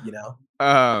time, you know?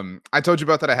 I told you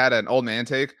about that. I had an old man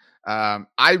take.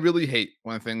 I really hate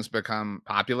when things become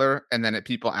popular and then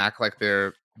people act like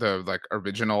they're the like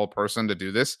original person to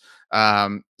do this.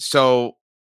 So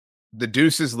the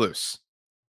deuce is loose.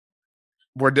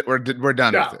 We're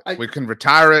done with it. We can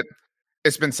retire it.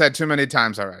 It's been said too many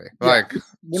times already. Yeah, like,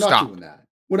 we're not doing that.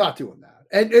 We're not doing that.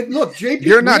 And look, JP,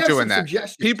 you're not doing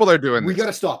that. People are doing. We got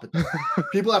to stop it.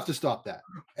 People have to stop that.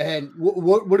 And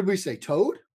what did we say?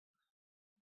 Toad?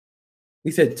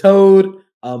 We said Toad.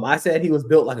 I said he was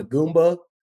built like a Goomba.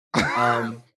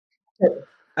 I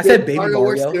said Baby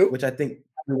Mario, which I think.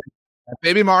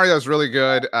 Baby Mario is really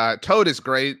good. Toad is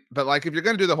great, but like if you're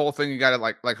gonna do the whole thing, you gotta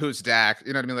like who's Dak?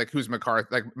 You know what I mean? Like who's McCarthy?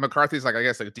 Like McCarthy's like I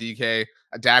guess like DK.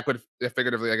 Dak would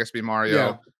figuratively I guess be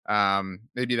Mario. Yeah.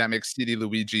 Maybe that makes CD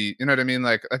Luigi. You know what I mean?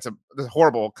 Like that's a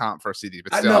horrible comp for CD,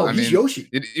 but still, I mean, Yoshi.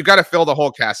 You got to fill the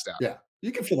whole cast out. Yeah,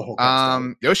 you can fill the whole cast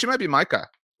out. Yoshi might be Micah.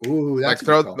 Ooh, that's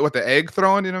like throw with the egg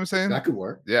throwing. You know what I'm saying? That could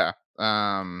work. Yeah.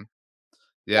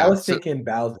 Yeah. I was thinking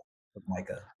Bowser with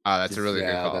Micah. That's a really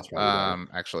good call. That's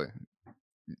actually.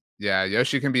 Yeah,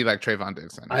 Yoshi can be like Trayvon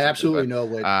Dixon. I absolutely know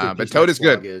what. But Toad is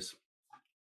good.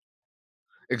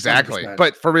 Exactly. 100%.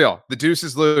 But for real, the deuce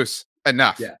is loose.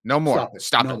 enough. Yeah. No more.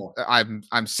 Stop No it. more.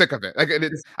 I'm sick of it. Like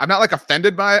I'm not like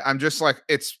offended by it. I'm just like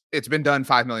it's been done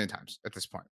 5 million times at this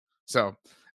point. So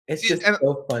it's just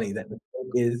so funny that the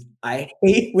thing is I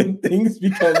hate when things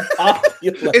become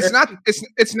popular. It's not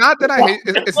that I hate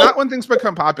it's not when things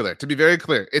become popular, to be very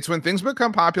clear. It's when things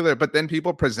become popular, but then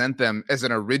people present them as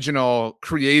an original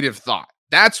creative thought.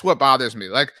 That's what bothers me.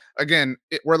 Like, again,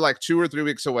 we're like 2 or 3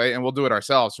 weeks away, and we'll do it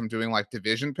ourselves from doing like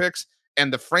division picks.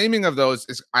 And the framing of those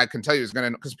is, I can tell you, is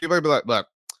going to, because people are going to be like, look,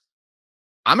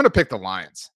 I'm going to pick the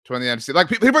Lions to win the NFC. Like,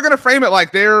 people are going to frame it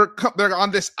like they're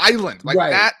on this island. Like,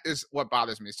 that is what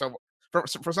bothers me. So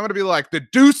for someone to be like, the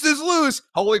deuce is loose,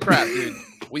 holy crap, dude.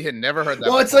 We had never heard that.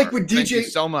 Well, it's like with DJ. Thank you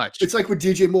so much. It's like when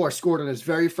DJ Moore scored on his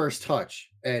very first touch,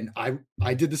 and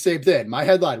I did the same thing. My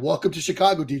headline: "Welcome to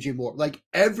Chicago, DJ Moore." Like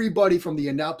everybody from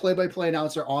the now play-by-play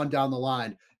announcer on down the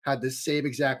line had the same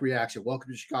exact reaction.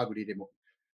 "Welcome to Chicago, DJ Moore."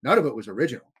 None of it was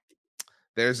original.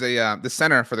 There's the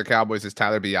center for the Cowboys is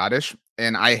Tyler Biadasz,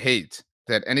 and I hate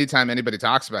that anytime anybody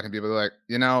talks about him, people are like,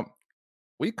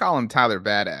 we call him Tyler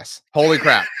Badass. Holy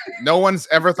crap. No one's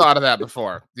ever thought of that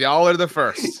before. Y'all are the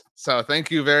first. So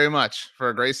thank you very much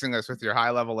for gracing us with your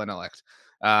high-level intellect.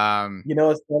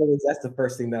 What's funny is that's the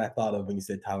first thing that I thought of when you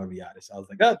said Tyler Biadasz. I was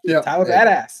like, oh, yeah, Tyler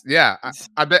Badass. Yeah,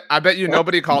 I bet you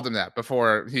nobody called him that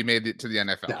before he made it to the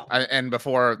NFL. No. And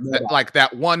before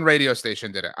that one radio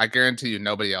station did it. I guarantee you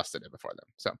nobody else did it before them.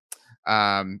 So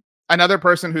another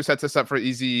person who sets us up for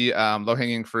easy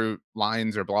low-hanging fruit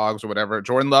lines or blogs or whatever,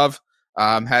 Jordan Love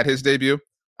had his debut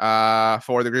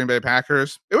for the Green Bay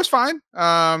Packers. It was fine.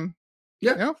 It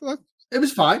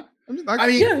was fine.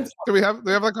 Do we have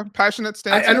like a passionate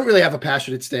stance? I don't really have a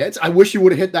passionate stance. I wish he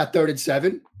would have hit that 3rd and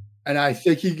 7. And I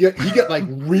think he got like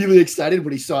really excited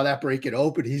when he saw that break it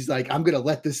open. He's like, I'm gonna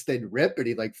let this thing rip, and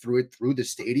he like threw it through the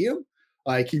stadium.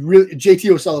 Like JT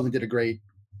O'Sullivan did a great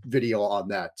video on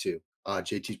that too.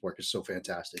 JT's work is so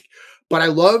fantastic. But I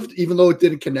loved, even though it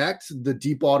didn't connect, the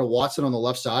deep ball to Watson on the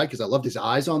left side, because I loved his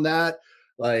eyes on that.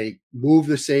 Like, move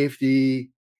the safety,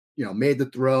 made the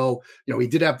throw. He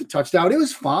did have the touchdown. It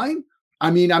was fine. I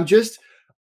mean, I'm just,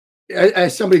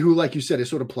 as somebody who, like you said, is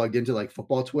sort of plugged into like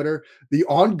football Twitter, the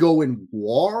ongoing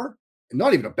war, and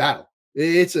not even a battle.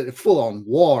 It's a full-on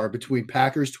war between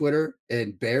Packers Twitter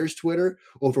and Bears Twitter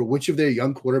over which of their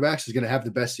young quarterbacks is going to have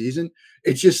the best season.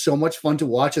 It's just so much fun to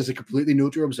watch as a completely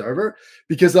neutral observer,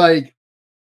 because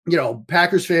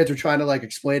Packers fans are trying to like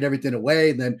explain everything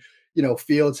away. And then,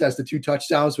 Fields has the 2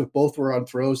 touchdowns, but both were on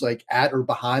throws like at or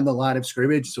behind the line of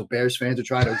scrimmage. So Bears fans are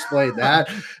trying to explain that.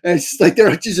 And it's just like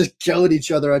they're just killing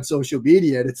each other on social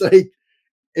media. And it's like,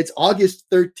 it's August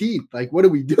 13th. Like, what are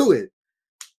we doing?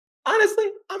 Honestly,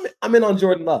 I'm in on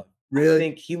Jordan Love. Really? I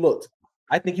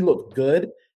think he looked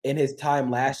good in his time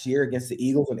last year against the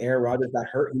Eagles when Aaron Rodgers got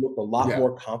hurt. He looked a lot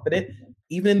more confident.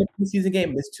 Even in the preseason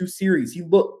game, this 2 series, he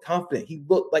looked confident. He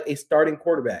looked like a starting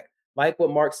quarterback. Like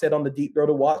what Mark said on the deep throw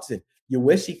to Watson. You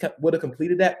wish he would have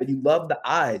completed that, but you love the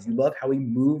eyes. You love how he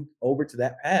moved over to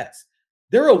that pass.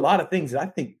 There are a lot of things that I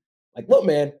think, like, look,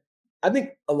 man, I think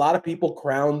a lot of people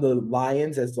crown the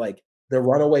Lions as like the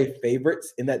runaway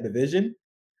favorites in that division.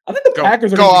 I think the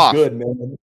Packers are going to be good,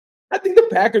 man. I think the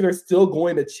Packers are still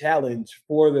going to challenge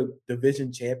for the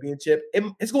division championship.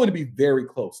 It's going to be very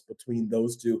close between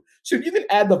those two. Shoot, you can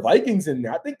add the Vikings in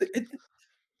there. I think that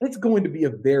it's going to be a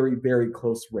very, very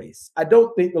close race. I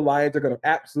don't think the Lions are going to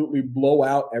absolutely blow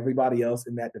out everybody else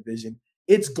in that division.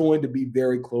 It's going to be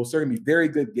very close. They're going to be very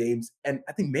good games. And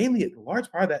I think mainly a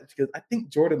large part of that is because I think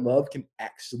Jordan Love can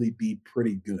actually be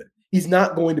pretty good. He's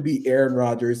not going to be Aaron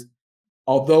Rodgers,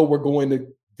 although we're going to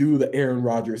do the Aaron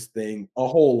Rodgers thing a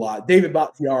whole lot. David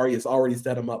Bakhtiari has already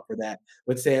set him up for that,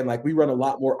 but saying like we run a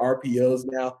lot more RPOs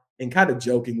now, and kind of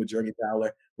joking with Jeremy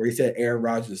Fowler, where he said Aaron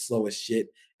Rodgers is slow as shit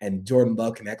and Jordan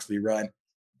Love can actually run.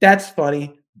 That's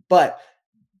funny, but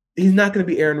he's not going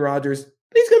to be Aaron Rodgers.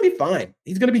 But he's going to be fine.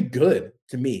 He's going to be good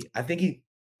to me. I think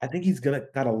he's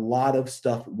got a lot of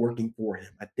stuff working for him.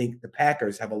 I think the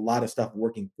Packers have a lot of stuff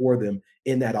working for them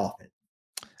in that offense.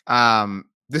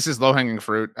 This is low-hanging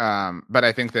fruit, but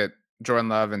I think that Jordan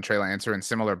Love and Trey Lance are in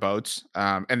similar boats,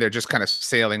 and they're just kind of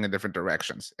sailing in different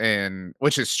directions, and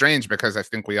which is strange because I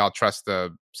think we all trust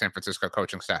the San Francisco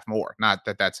coaching staff more. Not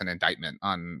that that's an indictment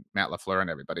on Matt LaFleur and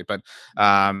everybody, but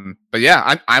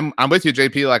yeah, I'm with you,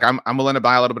 JP. Like I'm willing to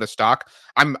buy a little bit of stock.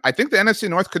 I think the NFC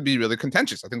North could be really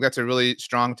contentious. I think that's a really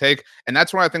strong take, and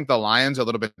that's where I think the Lions are a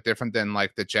little bit different than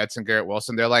like the Jets and Garrett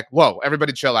Wilson. They're like, whoa,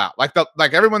 everybody chill out. Like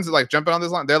everyone's like jumping on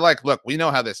this line. They're like, look, we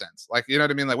know how this ends. Like, you know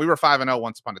what I mean? Like we were 5-0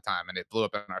 once upon a time, and it blew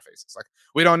up in our faces. Like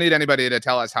we don't need anybody to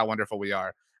tell us how wonderful we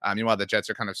are. Meanwhile, the Jets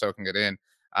are kind of soaking it in.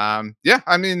 Yeah,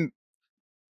 I mean,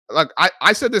 like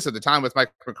I said this at the time with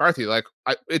Mike McCarthy, like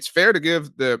it's fair to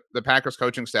give the Packers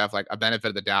coaching staff like a benefit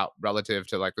of the doubt relative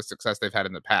to like the success they've had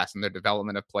in the past and their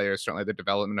development of players, certainly the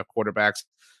development of quarterbacks.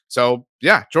 So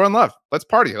yeah, Jordan Love, let's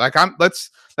party. Like let's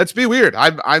be weird.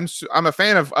 I'm a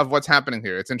fan of what's happening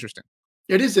here. It's interesting.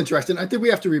 It is interesting. I think we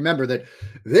have to remember that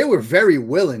they were very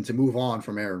willing to move on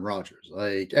from Aaron Rodgers.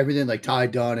 Like everything like Ty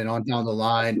Dunn and on down the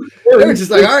line. They were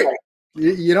just like, all right,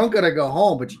 you don't got to go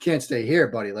home, but you can't stay here,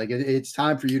 buddy. Like it's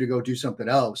time for you to go do something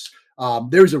else.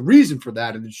 There's a reason for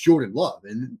that, and it's Jordan Love.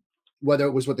 And whether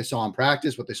it was what they saw in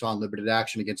practice, what they saw in limited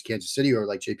action against Kansas City, or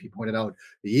like JP pointed out,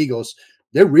 the Eagles,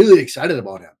 they're really excited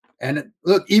about him. And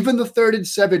look, even the 3rd and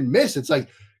 7 miss, it's like,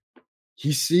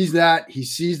 he sees that. He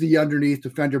sees the underneath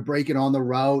defender breaking on the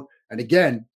route. And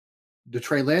again, the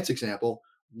Trey Lance example,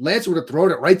 Lance would have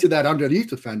thrown it right to that underneath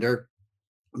defender.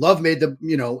 Love made the,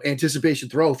 anticipation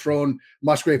throw, throwing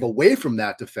Musgrave away from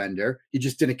that defender. He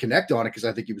just didn't connect on it because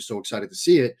I think he was so excited to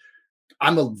see it.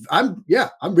 I'm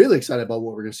really excited about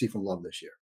what we're going to see from Love this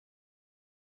year.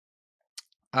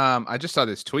 I just saw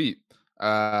this tweet.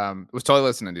 Was totally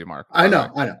listening to you, Mark. I know.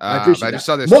 I appreciate I just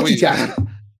saw this tweet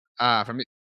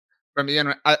from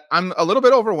Ian. I'm a little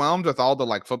bit overwhelmed with all the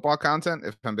like football content,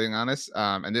 if I'm being honest.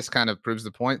 And this kind of proves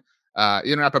the point.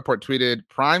 Ian Rappaport tweeted,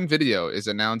 Prime Video is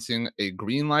announcing a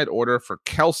green light order for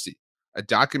Kelce, a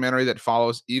documentary that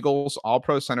follows Eagles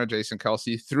All-Pro center Jason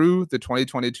Kelce through the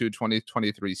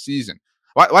 2022-2023 season.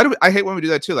 Why do I hate when we do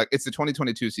that too? Like it's the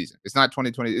 2022 season. It's not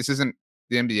 2020. This isn't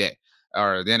the NBA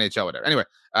or the NHL, whatever. Anyway,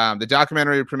 the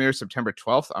documentary premieres September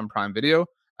 12th on Prime Video.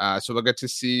 So we'll get to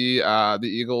see the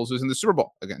Eagles losing the Super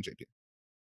Bowl again, JP.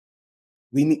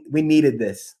 We needed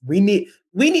this. We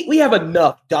have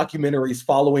enough documentaries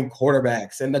following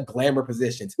quarterbacks and the glamour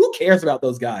positions. Who cares about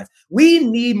those guys? We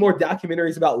need more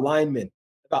documentaries about linemen,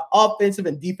 about offensive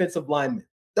and defensive linemen.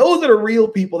 Those are the real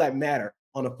people that matter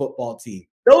on a football team.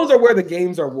 Those are where the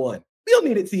games are won. We don't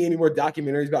need to see any more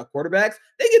documentaries about quarterbacks.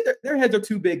 They get their heads are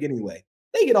too big anyway.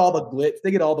 They get all the glitz,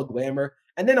 they get all the glamour,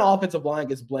 and then the offensive line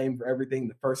gets blamed for everything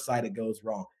the first side it goes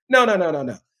wrong. No.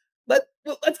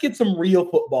 Let's get some real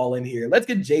football in here. Let's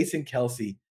get Jason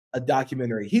Kelce a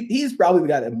documentary. He's probably the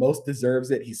guy that most deserves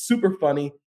it. He's super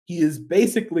funny. He has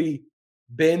basically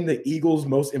been the Eagles'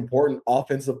 most important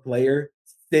offensive player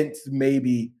since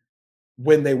maybe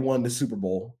when they won the Super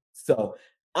Bowl. So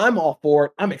I'm all for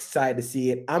it. I'm excited to see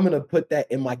it. I'm going to put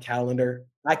that in my calendar.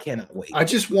 I cannot wait. I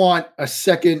just want a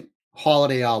second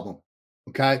holiday album,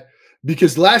 okay?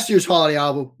 Because last year's holiday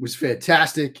album was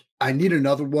fantastic. I need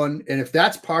another one. And if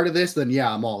that's part of this, then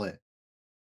yeah, I'm all in.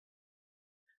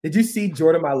 Did you see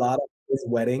Jordan Mailata at his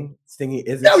wedding singing?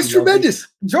 That was tremendous.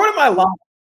 Jordan Mailata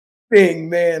thing,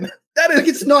 man. That is, like,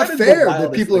 it's not fair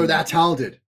that people are that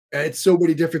talented. And it's so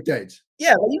many different things.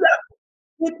 Yeah, well, you got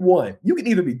to pick one. You can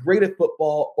either be great at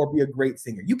football or be a great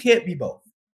singer. You can't be both.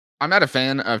 I'm not a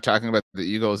fan of talking about the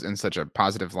Eagles in such a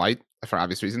positive light for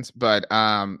obvious reasons, but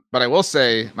I will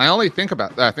say my only think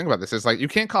about this is like you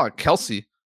can't call it Kelce.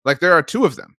 Like there are two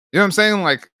of them. You know what I'm saying?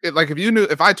 Like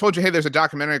if I told you, hey, there's a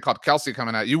documentary called Kelce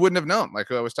coming out, you wouldn't have known like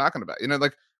who I was talking about.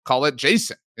 Like call it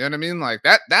Jason. You know what I mean? Like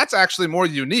that's actually more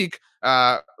unique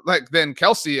like than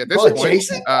Kelce at this point.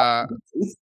 Jason?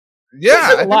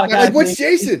 Yeah. Like what's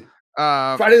Jason?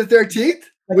 Friday the 13th?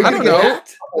 I don't know.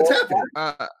 What's happening?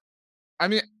 I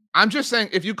mean, I'm just saying,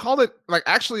 if you called it like,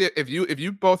 actually, if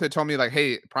you both had told me like,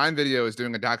 hey, Prime Video is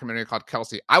doing a documentary called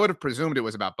Kelce, I would have presumed it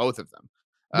was about both of them,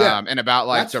 and about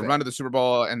like the run of the Super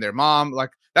Bowl and their mom.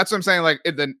 Like that's what I'm saying. Like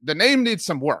the name needs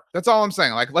some work. That's all I'm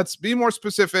saying. Like let's be more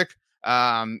specific.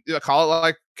 Call it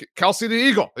like Kelce the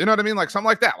Eagle. You know what I mean? Like something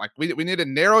like that. Like we need to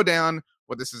narrow down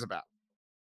what this is about.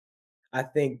 I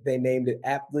think they named it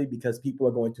aptly because people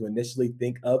are going to initially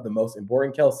think of the most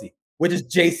important Kelce, which is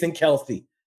Jason Kelce.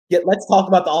 Let's talk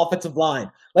about the offensive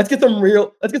line. Let's get some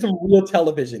real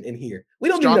television in here. We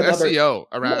don't Strong need another SEO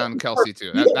around Kelce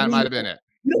too. That might have been it.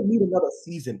 We don't need another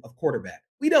season of quarterback.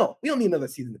 We don't need another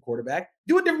season of quarterback.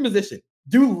 Do a different position.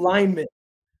 Do lineman.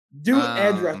 Do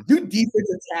edge rush. Do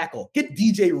defensive tackle. Get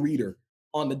DJ Reader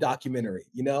on the documentary.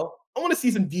 I want to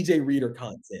see some DJ Reader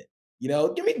content.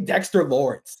 Give me Dexter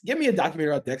Lawrence. Give me a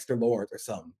documentary about Dexter Lawrence or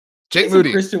something. Jake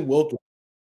Moody. Christian Wilkins.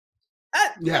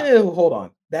 Hold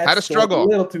on. That's had a struggle. A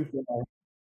little too far.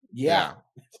 Yeah.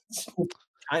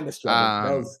 Kind of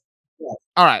struggle.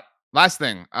 All right. Last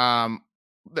thing.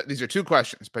 These are two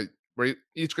questions, but we're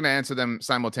each going to answer them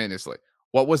simultaneously.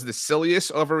 What was the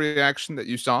silliest overreaction that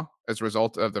you saw as a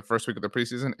result of the first week of the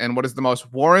preseason? And what is the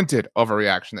most warranted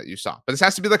overreaction that you saw? But this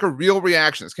has to be like a real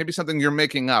reaction. This can't be something you're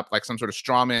making up, like some sort of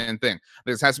straw man thing.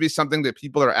 This has to be something that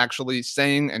people are actually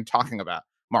saying and talking about.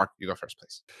 Mark, you go first,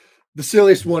 please. The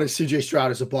silliest one is CJ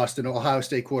Stroud is a bust, and Ohio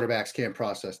State quarterbacks can't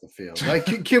process the field. Like,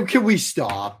 can we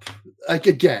stop? Like,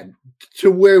 again, to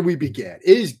where we began.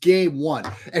 It is game one.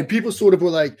 And people sort of were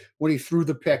like, when he threw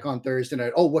the pick on Thursday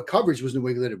night, oh, what coverage was New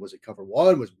England? Was it cover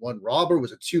one? Was one robber?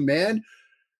 Was it two man?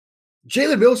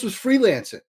 Jalen Mills was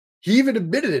freelancing. He even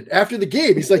admitted it after the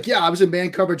game. He's like, yeah, I was in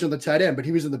man coverage on the tight end, but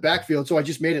he was in the backfield. So I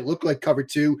just made it look like cover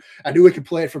two. I knew I could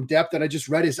play it from depth, and I just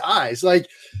read his eyes. Like,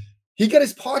 he got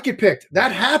his pocket picked.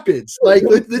 That happens. Like,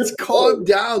 let's calm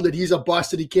down that he's a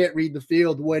bust and he can't read the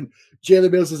field when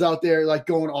Jalen Mills is out there like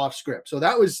going off script. So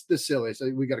that was the silliest.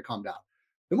 We got to calm down.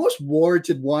 The most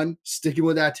warranted one, sticking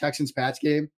with that Texans-Pats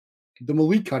game, the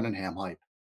Malik Cunningham hype.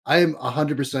 I am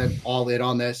 100% all in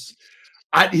on this.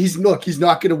 He's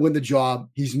not going to win the job.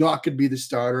 He's not going to be the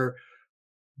starter,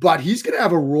 but he's going to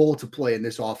have a role to play in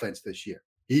this offense this year.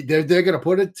 They're going to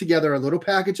put it together, a little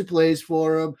package of plays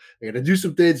for him. They're going to do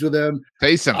some things with him.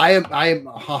 Face him. I am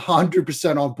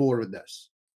 100% on board with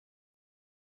this.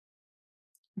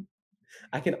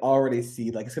 I can already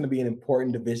see like it's going to be an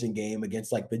important division game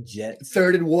against like the Jets.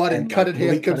 3rd and 1, and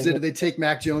Cunningham comes in and they take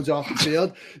Mac Jones off the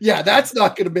field. Yeah, that's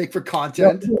not going to make for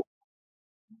content.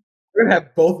 We're going to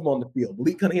have both of them on the field.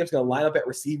 Malik Cunningham's going to line up at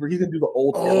receiver. He's going to do the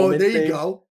old there you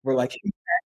go. Where like,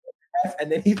 and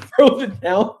then he throws it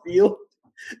downfield.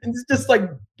 And it's just like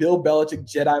Bill Belichick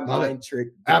Jedi mind trick.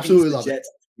 Absolutely love Jets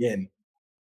it.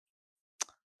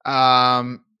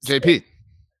 JP.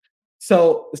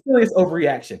 So the silliest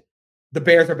overreaction. The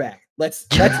Bears are back. Let's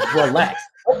relax.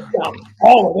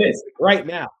 All of this right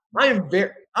now. I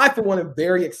for one am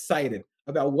very excited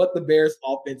about what the Bears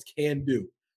offense can do.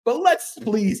 But let's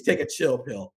please take a chill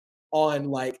pill on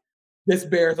like this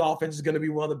Bears offense is going to be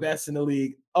one of the best in the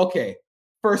league. Okay.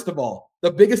 First of all, the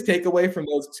biggest takeaway from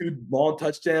those 2 long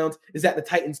touchdowns is that the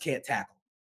Titans can't tackle.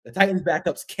 The Titans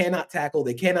backups cannot tackle.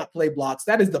 They cannot play blocks.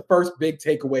 That is the first big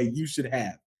takeaway you should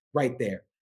have right there.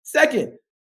 Second,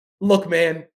 look,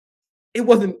 man, it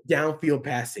wasn't downfield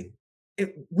passing.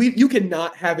 You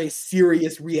cannot have a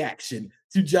serious reaction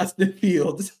to Justin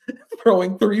Fields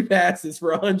throwing 3 passes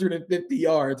for 150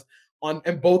 yards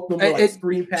and both of them were like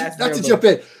screen passes. Not to jump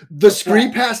in, the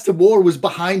screen pass to Moore was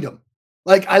behind him.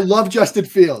 Like, I love Justin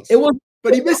Fields.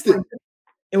 But he missed it.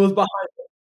 It was behind him.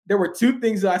 There were 2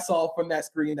 things that I saw from that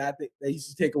screen that I think that you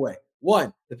should take away.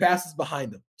 1, the pass is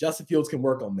behind him. Justin Fields can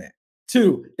work on that.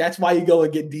 2, that's why you go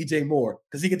and get DJ Moore,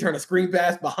 because he can turn a screen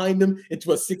pass behind him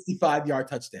into a 65-yard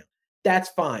touchdown. That's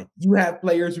fine. You have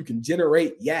players who can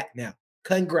generate yak now.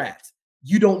 Congrats.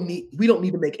 We don't need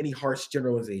to make any harsh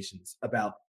generalizations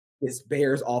about this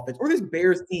Bears offense or this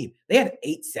Bears team. They had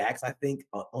 8 sacks, I think,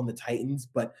 on the Titans,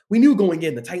 but we knew going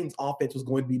in the Titans offense was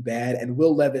going to be bad, and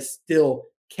Will Levis still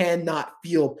cannot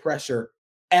feel pressure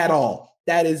at all.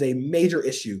 That is a major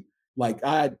issue.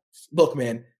 Look,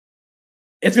 man,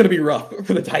 it's going to be rough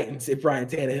for the Titans if Ryan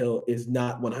Tannehill is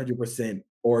not 100%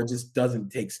 or just doesn't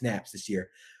take snaps this year.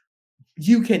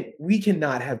 We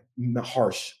cannot have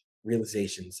harsh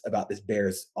realizations about this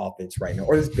Bears offense right now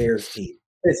or this Bears team.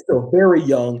 They're still very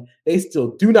young. They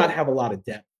still do not have a lot of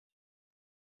depth.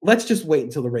 Let's just wait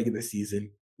until the regular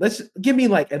season. Give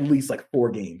me at least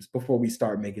 4 games before we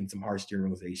start making some harsh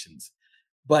generalizations.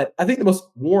 But I think the most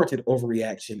warranted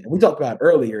overreaction, and we talked about it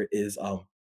earlier, is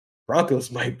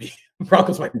Broncos might be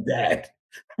bad.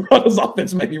 Broncos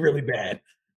offense might be really bad.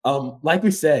 Like we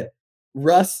said,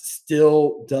 Russ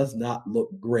still does not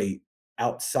look great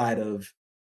outside of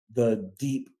the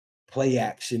deep play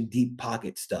action, deep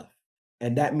pocket stuff.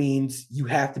 And that means you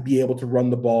have to be able to run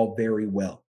the ball very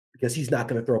well because he's not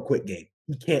going to throw a quick game.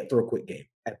 He can't throw a quick game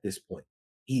at this point.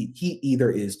 He either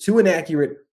is too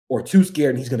inaccurate or too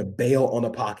scared, and he's going to bail on a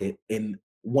pocket in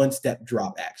one-step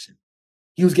drop action.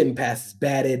 He was getting passes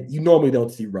batted. You normally don't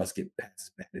see Russ get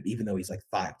passes batted, even though he's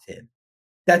 5'10".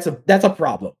 That's a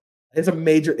problem. It's a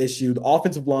major issue. The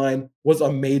offensive line was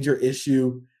a major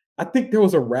issue. I think there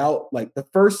was a route, the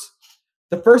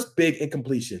first big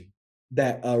incompletion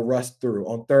that Russ threw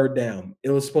on 3rd down. It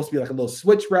was supposed to be a little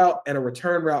switch route and a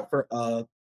return route for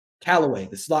Callaway,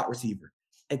 the slot receiver.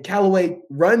 And Callaway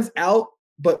runs out,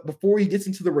 but before he gets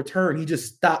into the return, he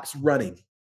just stops running.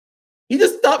 He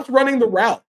just stops running the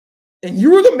route. And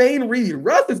you were the main read.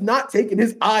 Russ is not taking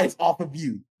his eyes off of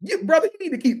you. Brother, you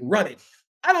need to keep running.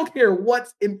 I don't care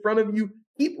what's in front of you.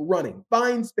 Keep running.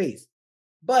 Find space.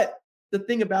 But the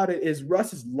thing about it is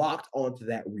Russ is locked onto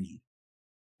that read.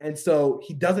 And so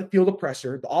he doesn't feel the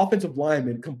pressure. The offensive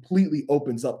lineman completely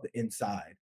opens up the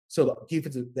inside. So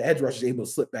the edge rusher is able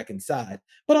to slip back inside.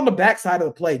 But on the backside of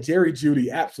the play, Jerry Jeudy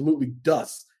absolutely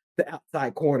dusts the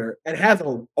outside corner and has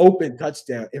an open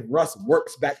touchdown if Russ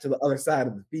works back to the other side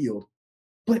of the field.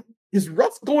 But is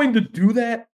Russ going to do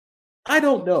that? I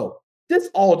don't know. this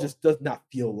all just does not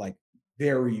feel like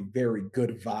very, very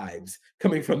good vibes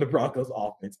coming from the Broncos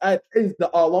offense. The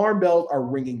alarm bells are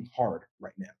ringing hard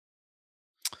right now.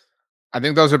 I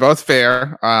think those are both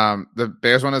fair. The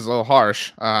Bears one is a little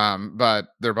harsh, but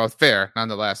they're both fair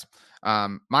nonetheless.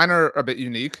 Mine are a bit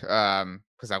unique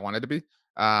because I wanted to be.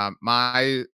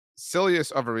 My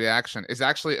silliest overreaction is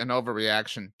actually an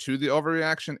overreaction to the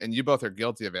overreaction, and you both are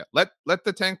guilty of it. Let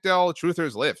the Tank Dell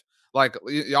truthers live. Like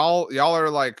y'all are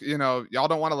like, y'all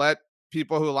don't want to let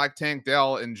people who like Tank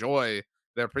Dell enjoy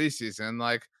their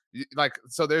preseason.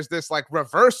 So there's this like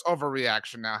reverse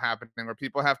overreaction now happening where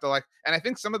people have to and I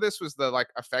think some of this was the like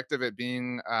effect of it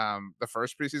being the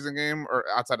first preseason game or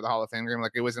outside of the Hall of Fame game.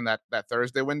 Like it was in that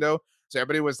Thursday window. So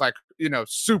everybody was like,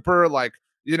 super like,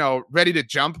 ready to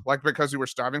jump, like because we were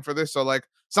starving for this. So like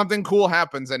something cool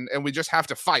happens and we just have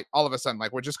to fight all of a sudden.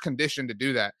 Like we're just conditioned to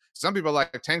do that. Some people are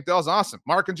like, Tank Dell's awesome.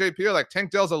 Mark and JP are like,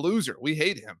 Tank Dell's a loser. We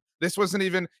hate him. This wasn't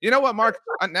even, you know what, Mark,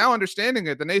 now understanding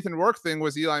it, the Nathan Rourke thing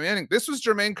was Eli Manning. This was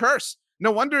Jermaine Kearse.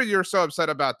 No wonder you're so upset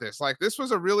about this. Like this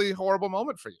was a really horrible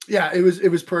moment for you. Yeah, it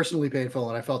was personally painful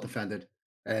and I felt offended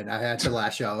and I had to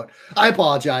lash out. I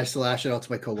apologize to lash out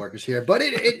to my coworkers here, but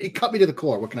it cut me to the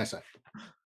core. What can I say?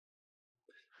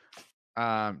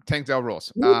 Tank Dell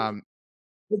rules.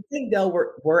 The Tank Dell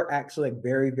were actually like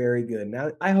very, very good.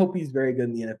 Now I hope he's very good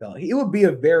in the NFL. It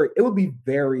would be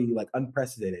very like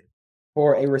unprecedented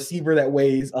for a receiver that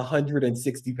weighs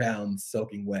 160 pounds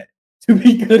soaking wet to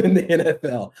be good in the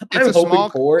NFL.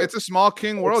 It's a small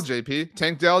king world, JP.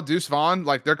 Tank Dell, Deuce Vaughn,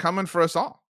 like they're coming for us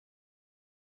all.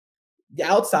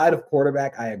 Yeah, outside of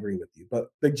quarterback, I agree with you, but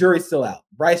the jury's still out.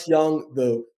 Bryce Young,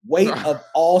 the weight of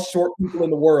all short people in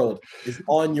the world is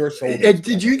on your shoulders. And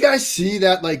did you guys see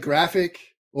that like graphic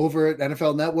over at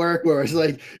NFL Network where it's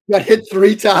like got hit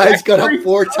 3 times, got up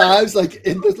 4 times, like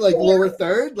in the like lower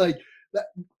third, like that,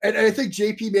 and I think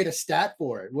JP made a stat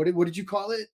for it. What did you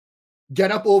call it?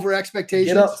 Get up over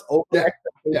expectations. Get up over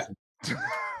expectations.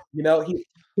 Yeah.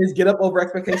 His get up over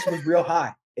expectation was real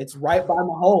high. It's right by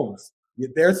Mahomes.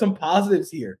 There's some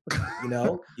positives here.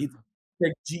 The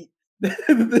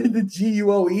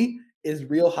GUOE is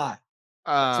real high.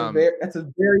 That's a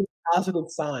very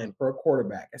positive sign for a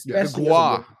quarterback, especially the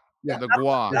GUA. The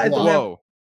GUA.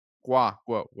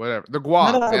 Whatever. The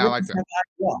GUA. Yeah, I like that.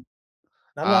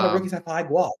 Not a lot of rookies have high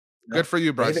GUA. Good for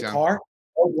you, Bryce David Young. Carr,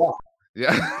 low GUA.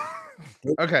 Yeah.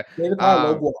 Okay. David Carr,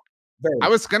 low GUA. I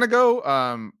was gonna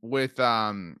go with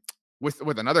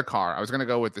another car. I was gonna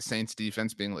go with the Saints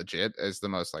defense being legit as the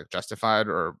most like justified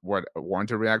or what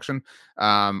warranted reaction,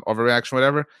 overreaction,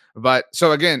 whatever. But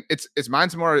so again, it's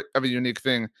mine's more of a unique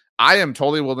thing. I am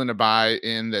totally willing to buy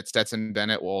in that Stetson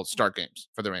Bennett will start games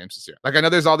for the Rams this year. Like I know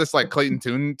there's all this like Clayton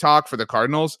Tune talk for the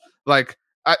Cardinals, like.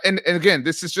 And again,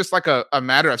 this is just like a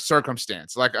matter of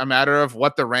circumstance, like a matter of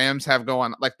what the Rams have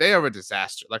going. Like they are a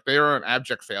disaster. Like they are an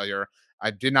abject failure.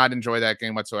 I did not enjoy that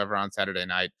game whatsoever on Saturday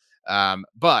night.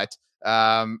 But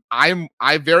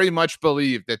I very much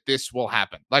believe that this will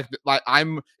happen.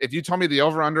 If you told me the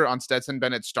over under on Stetson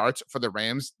Bennett starts for the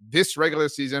Rams this regular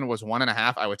season was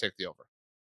 1.5, I would take the over.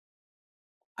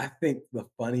 I think the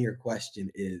funnier question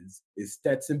is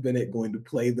Stetson Bennett going to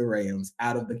play the Rams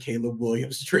out of the Caleb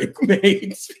Williams Drake May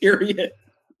experience?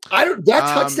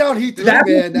 Touchdown he threw,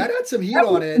 man. That had some heat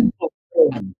on it.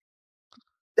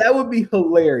 That would be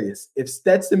hilarious if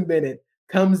Stetson Bennett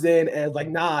comes in and like,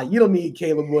 nah, you don't need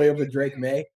Caleb Williams or Drake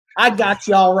May. I got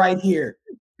y'all right here.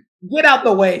 Get out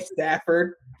the way,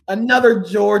 Stafford. Another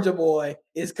Georgia boy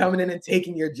is coming in and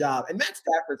taking your job. And Matt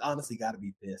Stafford's honestly got to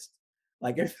be pissed.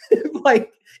 Like if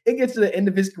like it gets to the end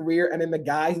of his career, and then the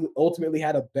guy who ultimately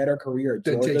had a better career at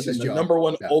Georgia than the number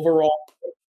one overall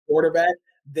quarterback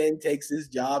then takes his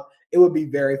job, it would be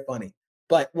very funny.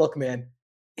 But look, man,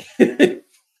 it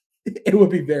would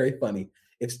be very funny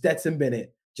if Stetson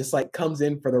Bennett just like comes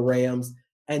in for the Rams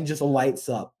and just lights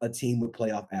up a team with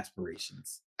playoff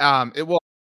aspirations. It will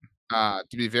to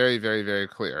be very, very, very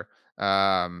clear.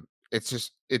 It's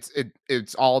just it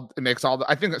makes all the,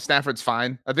 I think that Stafford's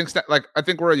fine. I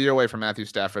think we're a year away from Matthew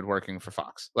Stafford working for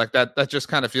Fox. Like that just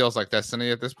kind of feels like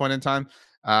destiny at this point in time.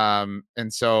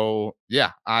 And so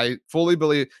yeah, I fully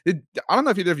believe it. I don't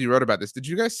know if either of you wrote about this. Did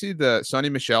you guys see the Sonny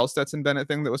Michel Stetson Bennett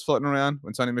thing that was floating around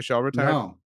when Sonny Michel retired?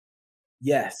 No.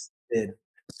 Yes, it did.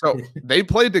 So they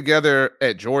played together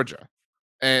at Georgia.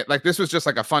 And like this was just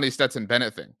like a funny Stetson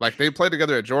Bennett thing. Like they played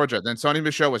together at Georgia. Then Sonny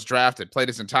Michel was drafted, played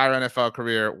his entire NFL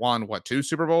career, won 2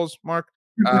 Super Bowls, Mark?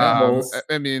 I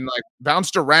mean, like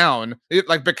bounced around. It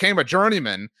like became a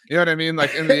journeyman, you know what I mean?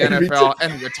 Like in the NFL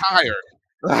and retired.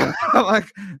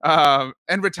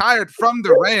 And retired from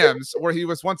the Rams, where he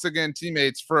was once again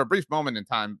teammates for a brief moment in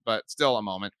time, but still a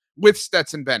moment with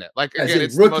Stetson Bennett. Like, As again, in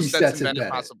it's the most rookie Stetson Stetson Bennett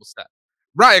Bennett. possible stat.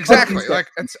 Right, exactly. Stetson. Like,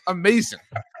 it's amazing.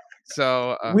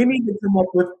 So we need to come up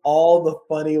with all the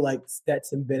funny like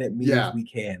Stetson Bennett memes we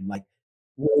can. Like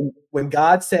when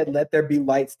God said, "Let there be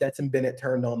light," Stetson Bennett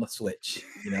turned on the switch.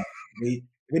 You know, we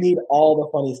need all the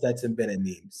funny Stetson Bennett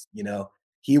memes. You know,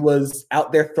 he was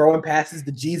out there throwing passes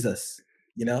to Jesus.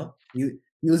 You know, he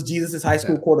was Jesus's high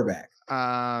school quarterback.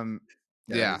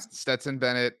 Yeah, Stetson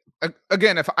Bennett.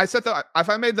 Again, if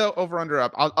I made the over under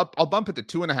up, I'll bump it to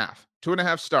 2.5.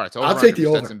 2.5 starts. I'll take the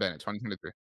over. Stetson Bennett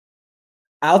 2023.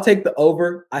 I'll take the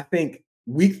over. I think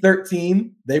week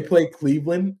 13 they play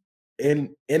Cleveland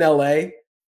in LA.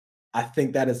 I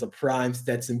think that is a prime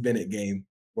Stetson Bennett game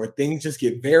where things just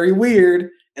get very weird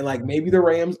and like maybe the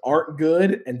Rams aren't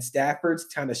good and Stafford's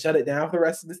trying to shut it down for the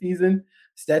rest of the season.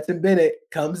 Stetson Bennett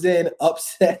comes in,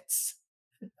 upsets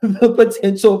the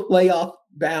potential playoff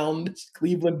bound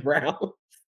Cleveland Browns.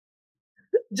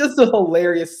 Just a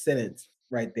hilarious sentence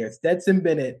right there. Stetson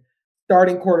Bennett,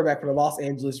 starting quarterback for the Los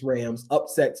Angeles Rams,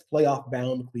 upsets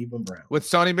playoff-bound Cleveland Browns. With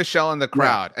Sony Michel in the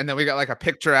crowd. And then we got like a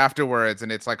picture afterwards,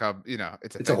 and it's like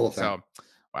it's a whole thing. So,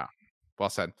 wow. Well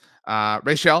said.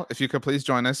 Rachel, if you could please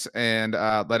join us and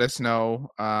let us know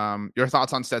your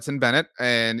thoughts on Stetson Bennett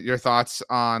and your thoughts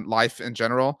on life in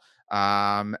general,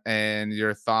 and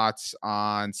your thoughts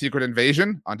on Secret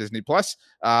Invasion on Disney Plus,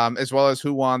 as well as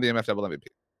who won the MFL MVP.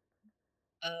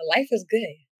 Life is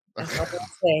good. That's all I'll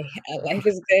say. Life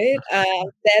is good. I'm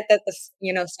sad that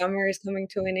the summer is coming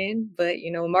to an end, but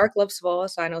Mark loves fall,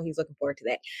 so I know he's looking forward to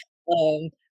that.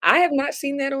 I have not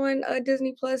seen that on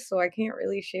Disney Plus, so I can't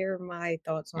really share my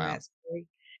thoughts on that story.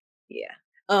 Yeah.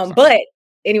 But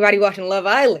anybody watching Love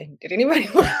Island? Did anybody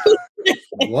watch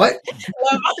what?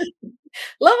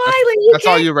 Love Island? That's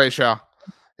all you, Rachel.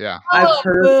 Yeah. I've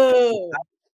heard.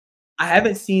 I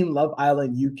haven't seen Love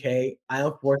Island UK. I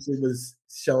unfortunately was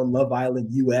shown Love Island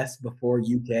US before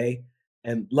UK,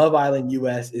 and Love Island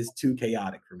US is too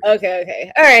chaotic for me.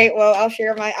 Okay. All right. Well,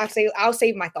 I'll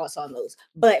save my thoughts on those.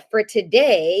 But for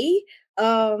today,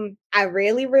 I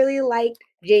really, really liked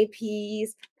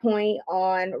JP's point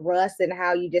on Russ and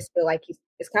how you just feel like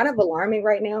it's kind of alarming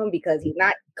right now because he's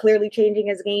not clearly changing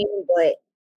his game, but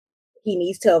he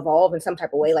needs to evolve in some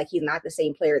type of way. Like he's not the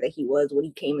same player that he was when he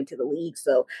came into the league.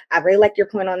 So I really liked your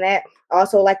point on that.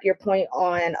 Also liked your point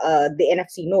on the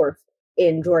NFC North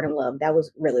in Jordan Love. That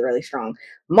was really, really strong.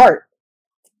 Mark,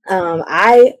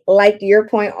 I liked your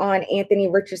point on Anthony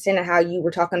Richardson and how you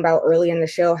were talking about early in the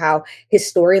show, how his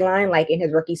storyline, like in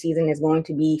his rookie season, is going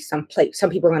to be some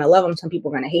people are going to love him. Some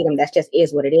people are going to hate him. That just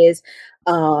is what it is.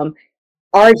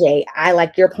 RJ, I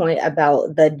like your point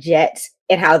about the Jets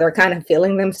and how they're kind of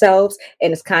feeling themselves.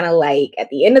 And it's kind of like at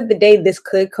the end of the day, this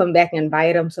could come back and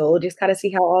bite them. So we'll just kind of see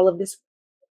how all of this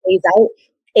plays out.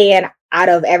 And out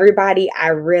of everybody, I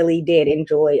really did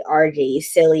enjoy RJ,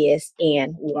 Silliest,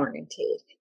 and Warranted.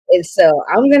 And so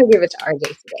I'm going to give it to RJ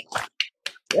today.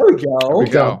 There we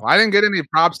go. I didn't get any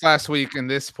props last week in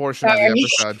this portion of the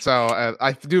episode, so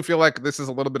I do feel like this is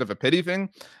a little bit of a pity thing.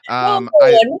 I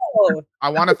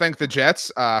want to thank the Jets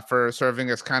for serving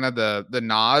as kind of the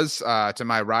Nas to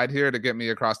my ride here to get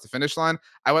me across the finish line.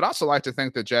 I would also like to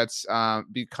thank the Jets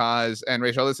because, and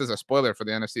Rachel, this is a spoiler for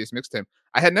the NFC's mixtape,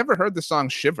 I had never heard the song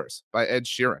Shivers by Ed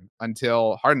Sheeran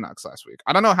until Hard Knocks last week.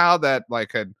 I don't know how that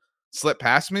had slipped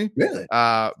past me. Really?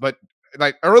 But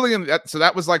like early in that, so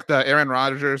that was like the Aaron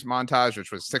Rodgers montage,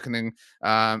 which was sickening.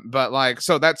 But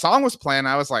so that song was playing.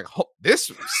 I was like, oh,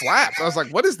 this slaps. I was like,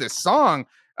 what is this song?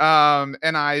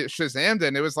 And I Shazammed it,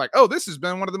 and it was like, oh, this has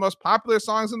been one of the most popular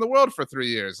songs in the world for 3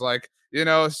 years. So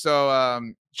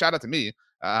shout out to me,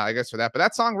 I guess, for that. But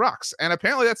that song rocks. And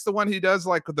apparently that's the one he does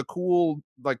like the cool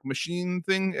machine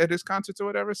thing at his concerts or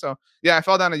whatever. So yeah, I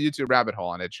fell down a YouTube rabbit hole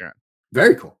on Ed Sheeran.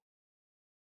 Very cool.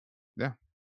 Yeah.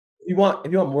 If you want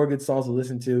more good songs to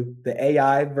listen to, the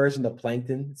AI version of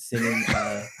Plankton singing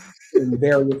in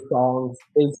various songs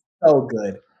is so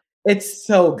good. It's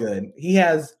so good. He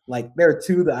has there are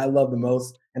two that I love the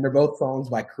most, and they're both songs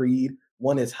by Creed.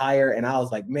 One is Higher, and I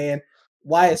was like, man,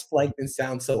 why does Plankton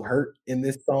sound so hurt in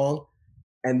this song?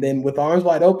 And then With Arms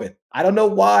Wide Open, I don't know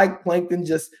why Plankton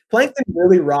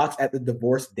really rocks at the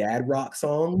divorced dad rock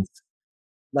songs.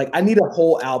 I need a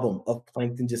whole album of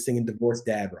Plankton just singing divorced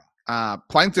dad rock.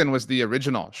 Plankton was the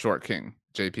original Short King,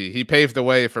 JP. He paved the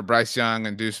way for Bryce Young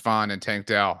and Deuce Vaughn and Tank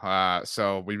Dell.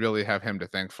 So we really have him to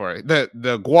thank for it.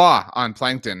 The gua on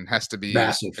Plankton has to be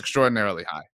massive. Extraordinarily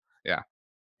high. Yeah.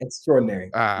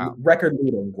 Extraordinary. Record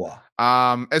leading gua.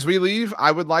 As we leave,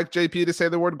 I would like JP to say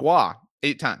the word gua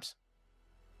 8 times.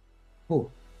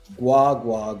 Ooh. Gua,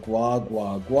 gua, gua,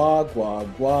 gua, gua, gua,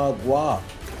 gua, gua.